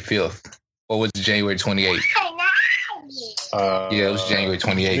January 25th. Or was it January 28th? Yeah, it was January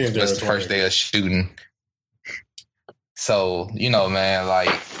 28th. That's the first day of shooting. So, man, like,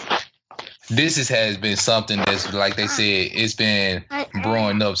 this has been something that's, like they said, it's been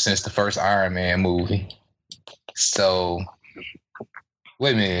brewing up since the first Iron Man movie. So,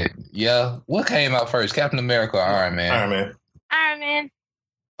 wait a minute. Yeah, what came out first, Captain America or Iron Man? Iron Man.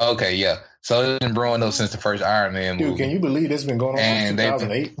 Okay, yeah. So, it's been brewing up since the first Iron Man movie. Dude, can you believe this has been going on since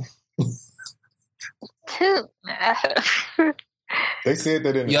 2008? They said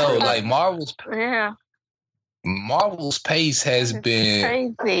that in the trailer. Like Marvel's pace has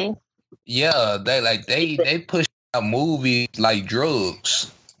been crazy. Yeah, they push out movies like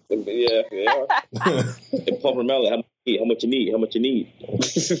drugs. Yeah, they are. They pump them out like, how much you need.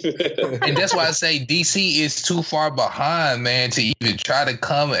 And that's why I say DC is too far behind, man, to even try to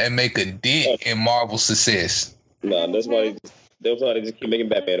come and make a dent in Marvel's success. No, that's why they just keep making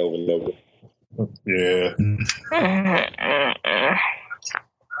Batman over and over. Yeah.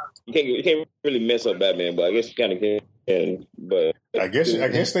 You can't really mess up Batman, but I guess you kind of can. But I guess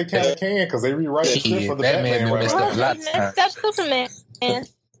they kind of can because they rewrite the script for the Batman right now. Messed up Superman. It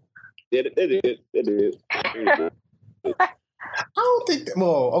did. I don't think.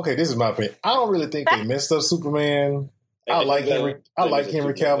 Okay, this is my opinion. I don't really think they messed up Superman. I like Henry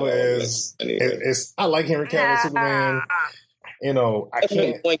Cavill as I like Henry Cavill as Superman. You know, I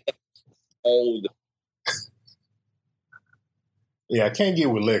can't. Old. Yeah, I can't get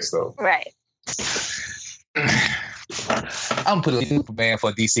with Lex though. Right. I'm putting Superman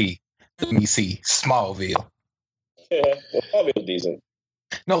for DC. Let me see Smallville. Smallville was decent.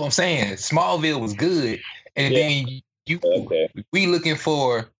 No, I'm saying Smallville was good, and then we looking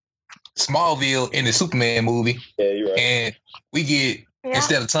for Smallville in the Superman movie. Yeah, you're right. And we get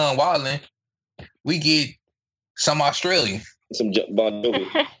instead of Tom Wallen, we get some Australian, some Bon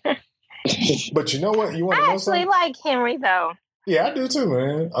Jovi. But you know what? You want to know something? I actually like Henry though. Yeah, I do too,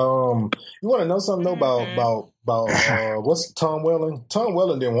 man. You want to know something though about what's Tom Welling? Tom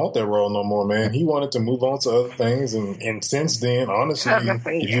Welling didn't want that role no more, man. He wanted to move on to other things, and since then, honestly,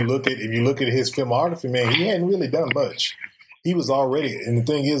 if you look at his filmography, man, he hadn't really done much. He was already, and the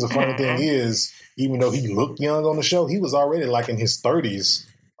thing is, the funny thing is, even though he looked young on the show, he was already like in his 30s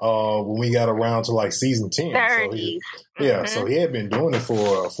when we got around to like season 10. 30s. So he had been doing it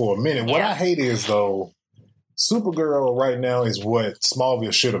for a minute. What I hate is though, Supergirl right now is what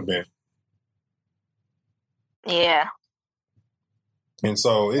Smallville should have been. Yeah. And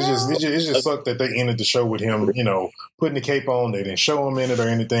so it just sucked that they ended the show with him, you know, putting the cape on. They didn't show him in it or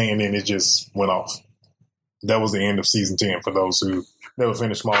anything, and then it just went off. That was the end of season 10 for those who never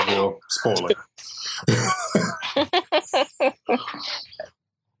finished Smallville. Spoiler.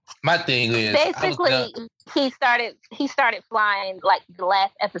 My thing is basically he started flying like the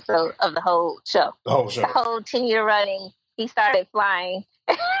last episode of the whole show. The whole 10-year running, he started flying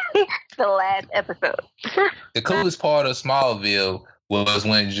the last episode. The coolest part of Smallville was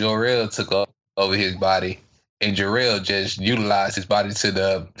when Jor-El took over his body, and Jor-El just utilized his body to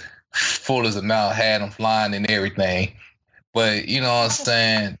the fullest amount, had him flying and everything. But you know what I'm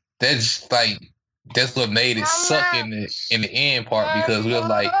saying? That's what made it suck in the end part, because we were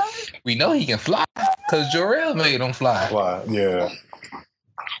like, we know he can fly because Jor-El made him fly. Yeah.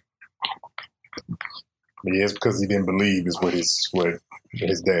 But yeah, it's because he didn't believe is what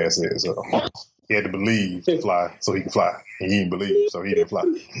his dad said. So he had to believe to fly so he could fly. And he didn't believe, so he didn't fly.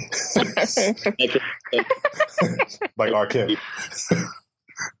 Like R. Kelly.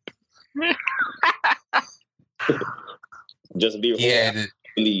 Just be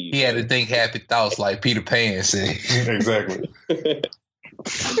he had to think happy thoughts like Peter Pan said. Exactly.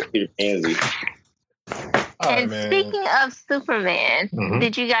 Peter Pansy. Speaking of Superman,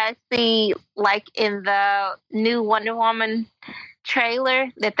 did you guys see, like, in the new Wonder Woman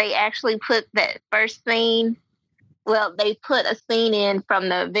trailer that they actually put that first scene? Well, they put a scene in from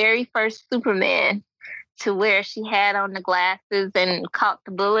the very first Superman to where she had on the glasses and caught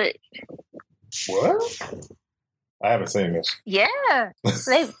the bullet. What? I haven't seen this. Yeah.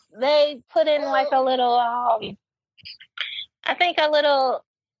 They put in like a little, I think a little,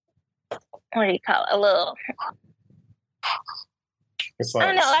 what do you call it? A little, it's like, I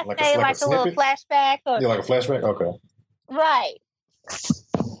don't know, I say like a little flashback. Yeah, like a flashback? Okay. Right.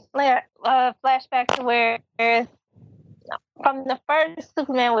 Like a flashback to where, from the first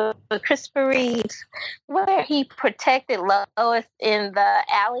Superman with Christopher Reeves, where he protected Lois in the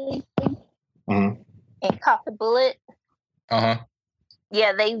alley and caught the bullet.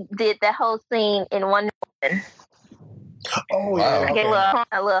 Yeah, they did that whole scene in Wonder Woman. Oh, yeah. I gave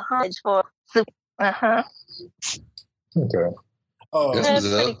a little homage for Superman. Okay. That's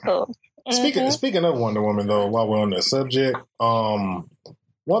pretty cool. Speaking of Wonder Woman, though, while we're on that subject,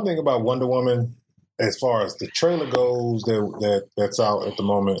 one thing about Wonder Woman, as far as the trailer goes that's out at the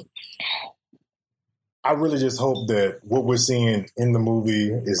moment, I really just hope that what we're seeing in the movie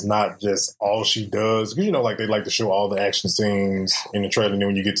is not just all she does. Because, you know, like they like to show all the action scenes in the trailer, and then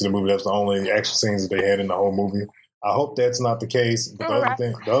when you get to the movie, that's the only action scenes that they had in the whole movie. I hope that's not the case. But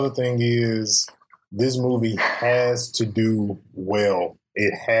the other thing is, this movie has to do well.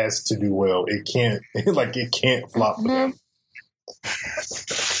 It has to do well. It can't flop for them.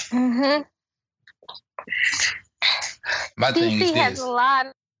 My thing DC is has a lot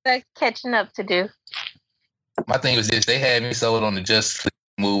of catching up to do. My thing was this: they had me sold on the Justice League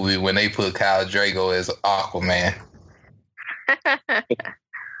movie when they put Kyle Drago as Aquaman.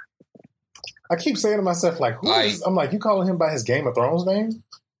 I keep saying to myself, like, I'm like, you calling him by his Game of Thrones name?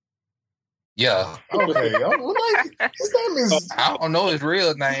 Yeah. Okay. I'm like, his name is... I don't know his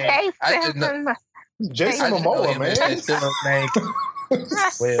real name. Jason Momoa, man. That's still his name.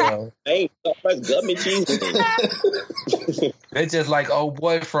 Well, hey, gummy cheese. they're just like old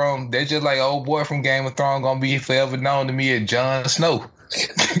boy from Game of Thrones gonna be forever known to me as Jon Snow.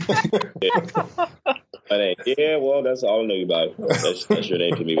 Yeah, well, that's all I know about it. That's your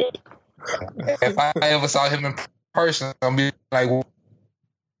name to me. If I ever saw him in person, I'm be like,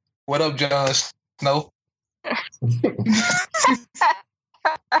 "What up, Jon Snow?"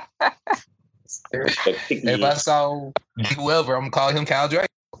 If I saw whoever, I'm gonna call him Kyle Drake.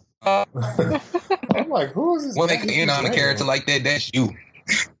 I'm like, who is this? When they can end on a character like that, that's you.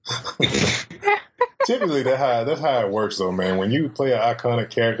 Typically, that's how it works, though, man. When you play an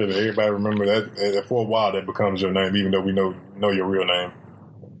iconic character that everybody remember, that for a while that becomes your name, even though we know your real name.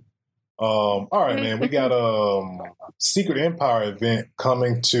 All right, man. We got Secret Empire event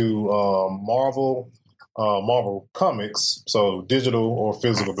coming to Marvel Comics, so digital or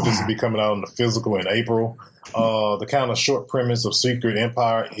physical, but this will be coming out in the physical in April. The kind of short premise of Secret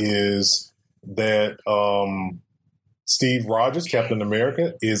Empire is that Steve Rogers, Captain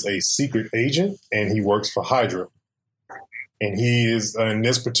America, is a secret agent, and he works for Hydra. And he is, in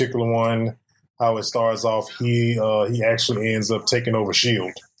this particular one, how it starts off, he actually ends up taking over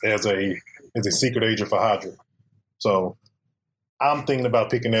S.H.I.E.L.D. as a secret agent for Hydra. So I'm thinking about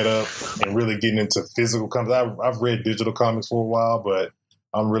picking that up and really getting into physical comics. I've read digital comics for a while, but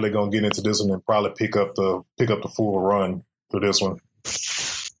I'm really going to get into this one and probably pick up the full run for this one.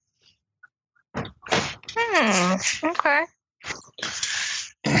 Okay.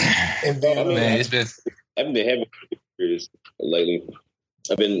 And then I've been heavy lately.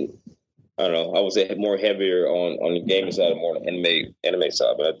 I don't know. I would say more heavier on the gaming side, more on the anime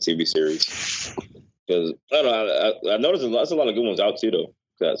side, but TV series. Because I don't know. I noticed there's a lot of good ones out too, though.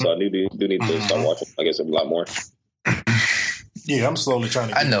 So I do need to start watching. I guess a lot more. Yeah, I'm slowly trying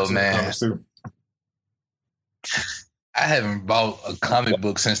to. I know, man. I haven't bought a comic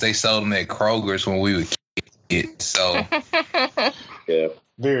book since they sold them at Kroger's when we were kids. So yeah,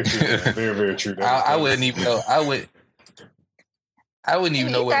 very true. Man. Very, very true. I wouldn't even know. I wouldn't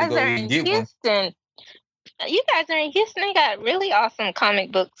even know where to go and get one. You guys are in Houston. They got really awesome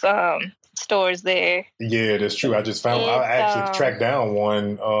comic books stores there. Yeah, that's true. I just found. I actually tracked down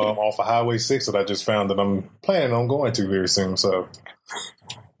one off of Highway 6 that I just found that I'm planning on going to very soon. So.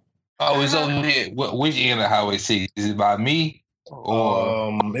 Oh, it's over here. Which end of Highway 6? Is it by me?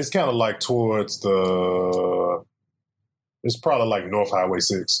 Or it's kind of like towards the. It's probably like North Highway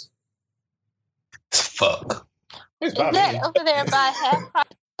 6. Fuck. Is that over there by Half Price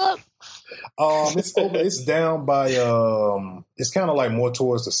Books? It's down by it's kind of like more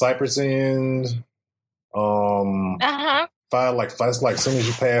towards the Cypress end. It's like as soon as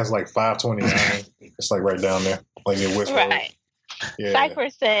you pass like 529, it's like right down there, like near West Road. Right. Yeah.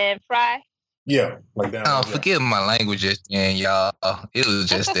 Cypress and Fry. Yeah, like down. Oh, forgive my language again, y'all. It was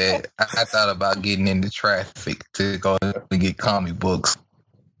just that I thought about getting into traffic to go and get comic books.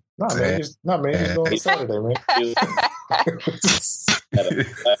 Nah, man, just going Saturday, man.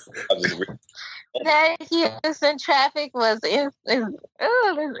 That Houston traffic was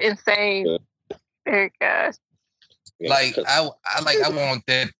insane. Oh gosh. Like I want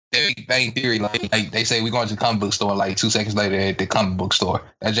that Big Bang Theory. Like they say, we're going to the comic book store. Like 2 seconds later, at the comic book store.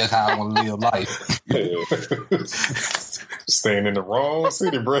 That's just how I want to live life. Staying in the wrong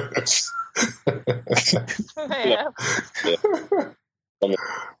city, bro.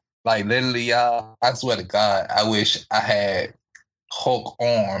 Like literally, y'all. I swear to God, I wish I had Hulk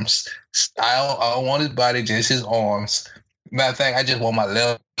arms. I don't want his body, just his arms. Matter of fact, I just want my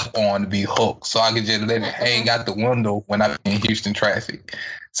left arm to be Hulk, so I can just let it hang out the window when I'm in Houston traffic.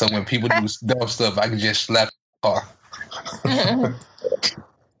 So when people do dumb stuff, I can just slap the car.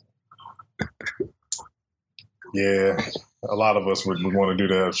 Yeah, a lot of us would want to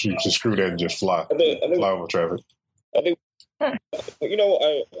do that. Just screw that and just fly fly over traffic. I think, I'm a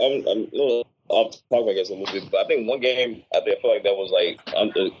little off topic, I guess, a little bit, but I think one game I feel like that was like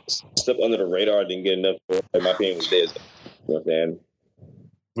step under the radar. I didn't get enough. My opinion was Dead. You know what I'm saying?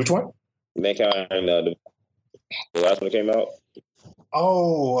 Which one? Mankind, the last one that came out.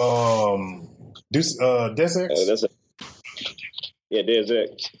 Oh, Deus Ex? Yeah, Deus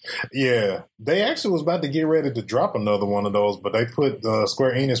Ex. Yeah, they actually was about to get ready to drop another one of those, but they put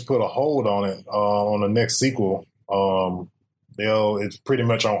Square Enix put a hold on it on the next sequel. It's pretty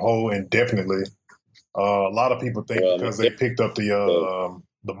much on hold indefinitely. A lot of people think because they picked up the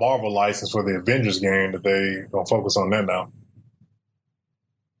the Marvel license for the Avengers game that they gonna focus on that now.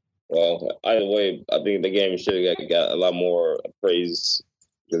 Well, either way, I think the game should have got a lot more praise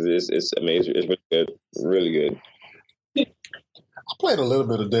because it's really good, really good. I played a little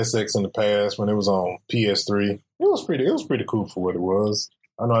bit of Deus Ex in the past when it was on PS3. It was pretty cool for what it was.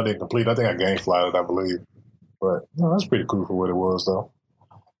 I know I didn't complete. I think I game flighted, I believe, but that's pretty cool for what it was, though.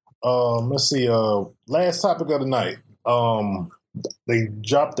 Let's see. Last topic of the night. They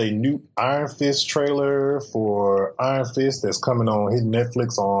dropped a new Iron Fist trailer for Iron Fist that's coming on hitting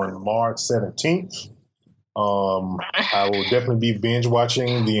Netflix on March 17th. I will definitely be binge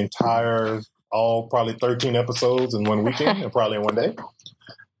watching the entire, all probably 13 episodes in one weekend and probably in one day.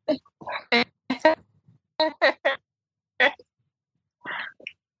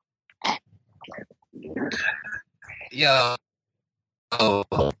 Yo,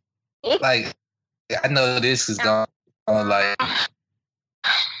 like, I know this is going to, like,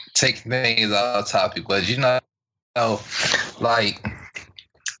 take things off topic, but like,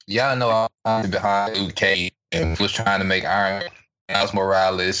 y'all know I'm behind UK and was trying to make Iron Miles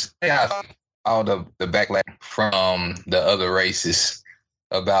Morales. Yeah, all the backlash from the other races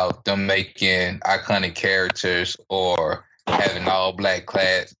about them making iconic characters or having all black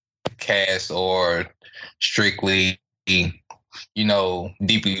cast or strictly,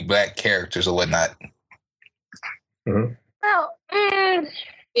 deeply black characters or whatnot. Mm-hmm. Well, I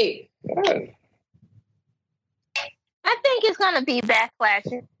think it's going to be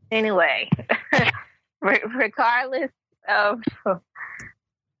backlash anyway, regardless of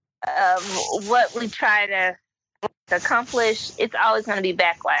what we try to accomplish. It's always going to be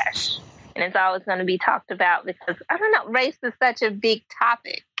backlash, and it's always going to be talked about because I don't know, race is such a big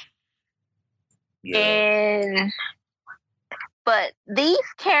topic, but these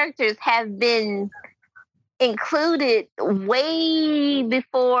characters have been included way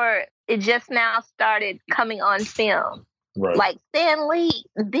before it just now started coming on film. Right. Like Stan Lee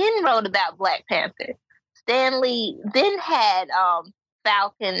then wrote about Black Panther. Stan Lee then had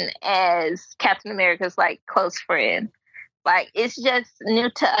Falcon as Captain America's like close friend. Like it's just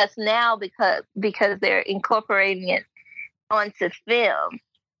new to us now because they're incorporating it onto film,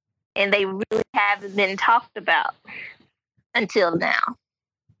 and they really haven't been talked about until now.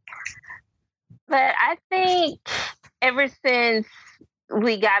 But I think ever since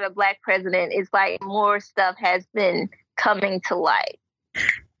we got a black president, it's like more stuff has been coming to light,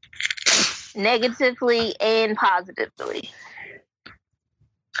 negatively and positively.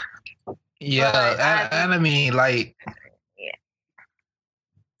 Yeah, I mean, like, yeah.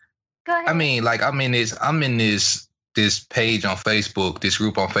 Go ahead. I mean, like, I'm in this page on Facebook, this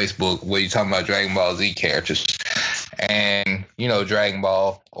group on Facebook where you're talking about Dragon Ball Z characters and, Dragon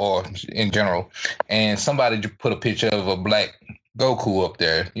Ball or in general. And somebody put a picture of a black Goku up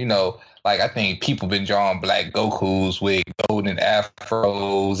there. Like I think people been drawing black Gokus with golden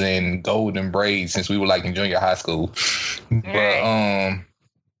afros and golden braids since we were like in junior high school. Right.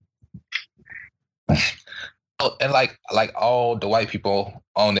 But, and like all the white people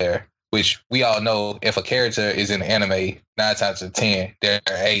on there, which we all know if a character is in anime, 9 times out of 10, they're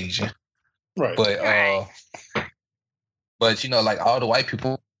Asian. Right. But like all the white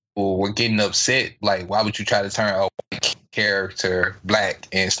people were getting upset. Like, why would you try to turn a white character black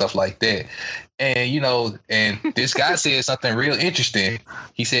and stuff like that? And and this guy said something real interesting.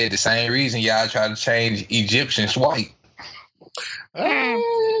 He said the same reason y'all try to change Egyptians white. There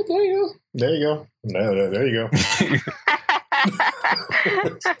you go. There you go.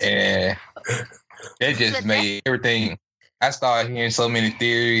 And that just made everything. I started hearing so many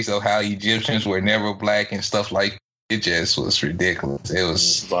theories of how Egyptians were never black and stuff like. It just was ridiculous. It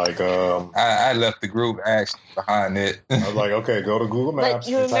was like I left the group actually behind it. I was like, okay, go to Google Maps.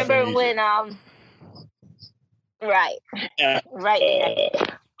 But you remember when right.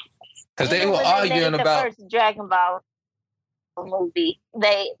 Because they were arguing about the first Dragon Ball movie.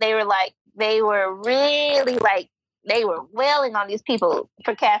 They were like they were really like they were wailing on these people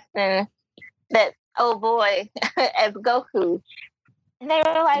for casting that old boy as Goku. And they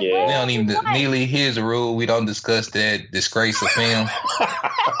were like, they don't even, Neely, here's a rule. We don't discuss that disgrace of film. But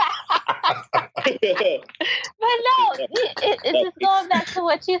no, it's just going back to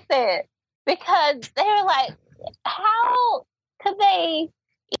what you said. Because they were like, how could they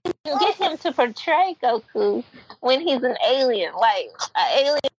even get him to portray Goku when he's an alien? Like, an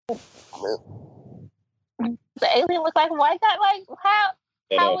alien, the alien was like a white guy? Like,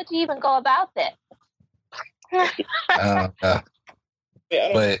 how would you even go about that?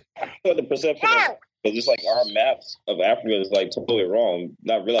 But the perception of just like our maps of Africa is like totally wrong.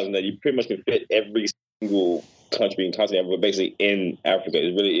 Not realizing that you pretty much can fit every single country and continent, but basically in Africa.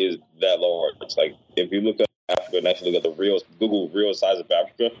 It really is that large. It's like if you look up Africa and actually look at the Google real size of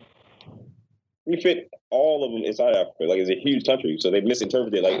Africa, we fit all of them inside Africa. Like, it's a huge country. So they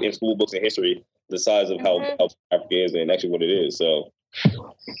misinterpreted, like, in school books and history, the size of how Africa is and actually what it is. So, I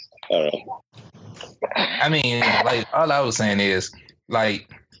don't know. I mean, like, all I was saying is, like,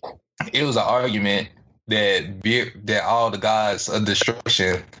 it was an argument that all the gods of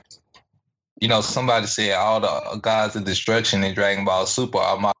destruction, you know, somebody said all the gods of destruction in Dragon Ball Super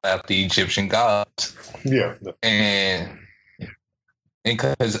are modeled after the Egyptian gods. Yeah. And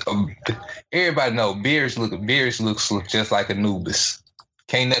because everybody know Beerus looks just like Anubis.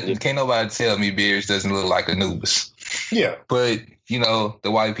 Can't nobody tell me Beerus doesn't look like Anubis. Yeah. But you know,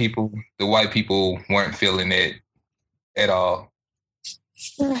 the white people weren't feeling it at all.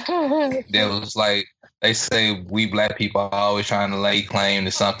 That was like, they say we black people are always trying to lay claim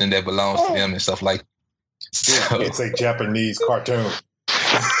to something that belongs to them and stuff like that. So, it's a Japanese cartoon.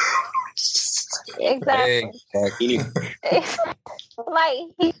 Exactly. Like,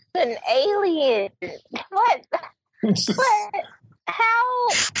 he's an alien. What? How?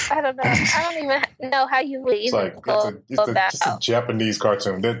 I don't know. I don't even know how you would even go about. It's a Japanese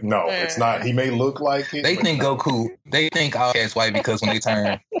cartoon. It's not. He may look like it. They think Goku. They think all cats white because when they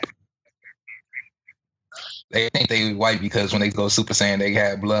turn, they think they white because when they go Super Saiyan, they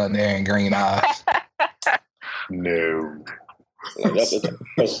have blood in there and green eyes. No.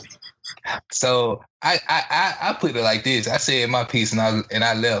 So I put it like this. I said my piece and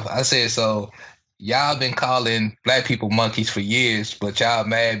I left. I said, so y'all been calling black people monkeys for years, but y'all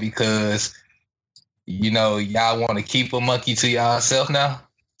mad because, you know, y'all want to keep a monkey to yourself now?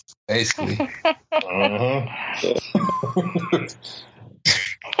 Basically.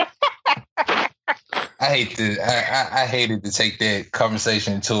 I hated to take that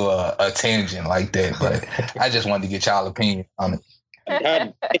conversation to a tangent like that, but I just wanted to get y'all opinion on it.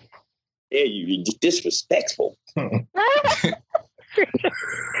 God, you're disrespectful.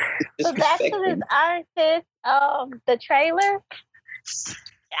 So back to this Iron Fist, the trailer.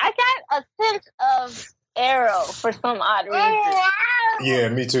 I got a sense of Arrow for some odd reason. Yeah,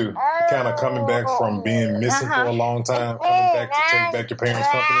 me too. Kind of coming back from being missing for a long time, coming back to take back your parents'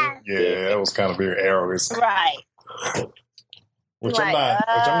 company. Yeah, that was kind of very Arrow-esque. Right. Which I'm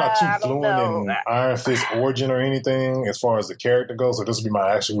not too fluent in Iron Fist origin or anything as far as the character goes. So this will be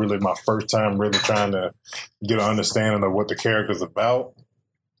my first time really trying to get an understanding of what the character's about.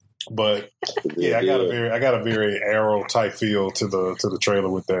 But yeah, I got a very Arrow type feel to the trailer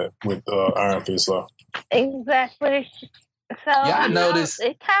with Iron Fist. So. Exactly. So I noticed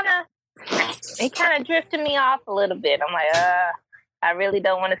it kind of drifted me off a little bit. I'm like, I really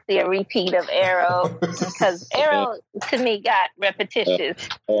don't want to see a repeat of Arrow because Arrow to me got repetitious.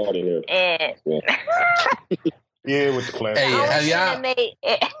 And yeah, with the Flash.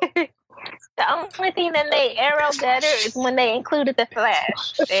 The only thing that made Arrow better is when they included the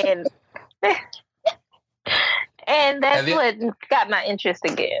Flash, and that's what got my interest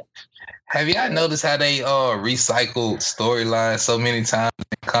again. Have y'all noticed how they recycled storylines so many times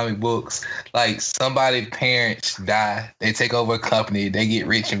in comic books? Like, somebody's parents die, they take over a company, they get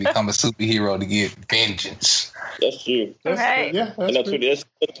rich and become a superhero to get vengeance. That's true. Right. Yeah, that's true.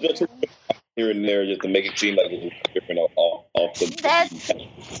 Here and there just to make it seem like it's different off the. That's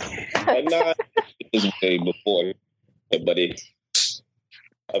not before, but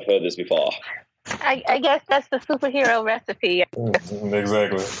I've heard this before. I guess that's the superhero recipe.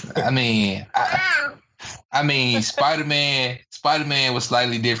 Exactly. I mean, Spider-Man was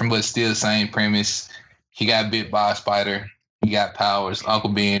slightly different, but still the same premise. He got bit by a spider. He got powers.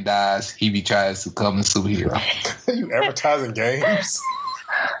 Uncle Ben dies. He tries to become a superhero. You advertising games?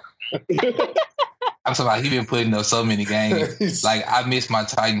 I'm talking about he been putting up so many games. Like, I missed my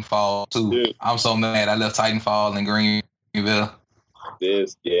Titanfall too. Yeah. I'm so mad. I left Titanfall in Greenville.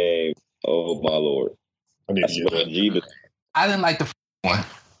 This game, oh my lord! I didn't like the first one.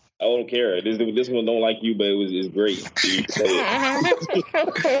 I don't care. This one don't like you, but it's great.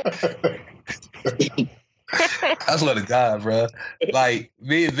 I swear to God, bro. Like,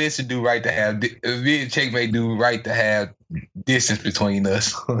 me and Vincent do right to have. Me and Checkmate do right to have distance between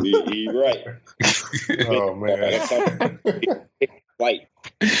us. You're right. Oh man. Like,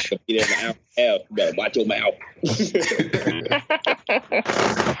 you better watch your mouth.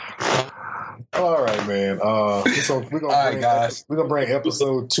 All right, man. So we're gonna bring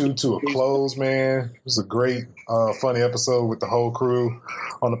episode 2 to a close, man. It was a great, funny episode with the whole crew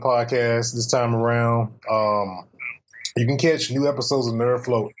on the podcast this time around. You can catch new episodes of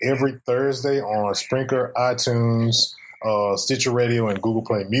NerdFlow every Thursday on Spreaker, iTunes, Stitcher Radio, and Google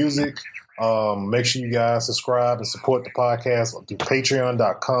Play Music. Make sure you guys subscribe and support the podcast through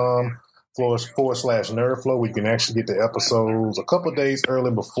patreon.com/NerdFlow, where you can actually get the episodes a couple of days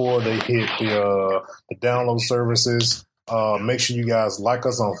early before they hit the download services. Make sure you guys like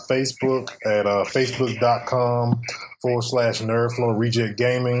us on Facebook at facebook.com/NerdFlow Reject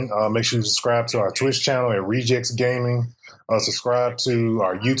Gaming. Make sure you subscribe to our Twitch channel at Rejects Gaming. Subscribe to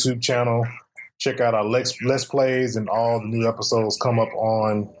our YouTube channel. Check out our Let's Plays, and all the new episodes come up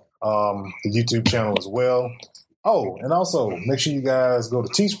on the YouTube channel as well. Oh, and also make sure you guys go to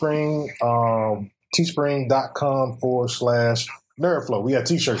Teespring, teespring.com/NerdFlow. We got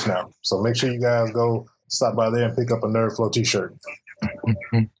t-shirts now. So make sure you guys go stop by there and pick up a NerdFlow t-shirt.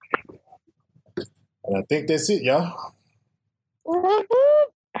 And I think that's it, y'all. Oh,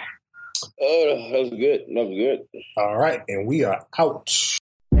 that was good. That was good. All right, and we are out.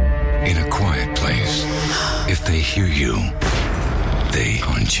 In a quiet place, if they hear you, they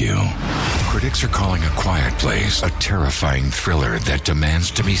hunt you. Critics are calling A Quiet Place a terrifying thriller that demands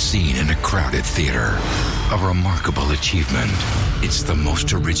to be seen in a crowded theater. A remarkable achievement. It's the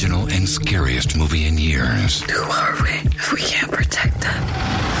most original and scariest movie in years. Who are we if we can't protect them?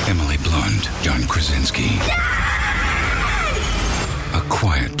 Emily Blunt, John Krasinski. A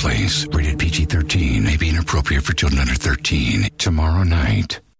Quiet Place, rated PG-13, may be inappropriate for children under 13. Tomorrow night.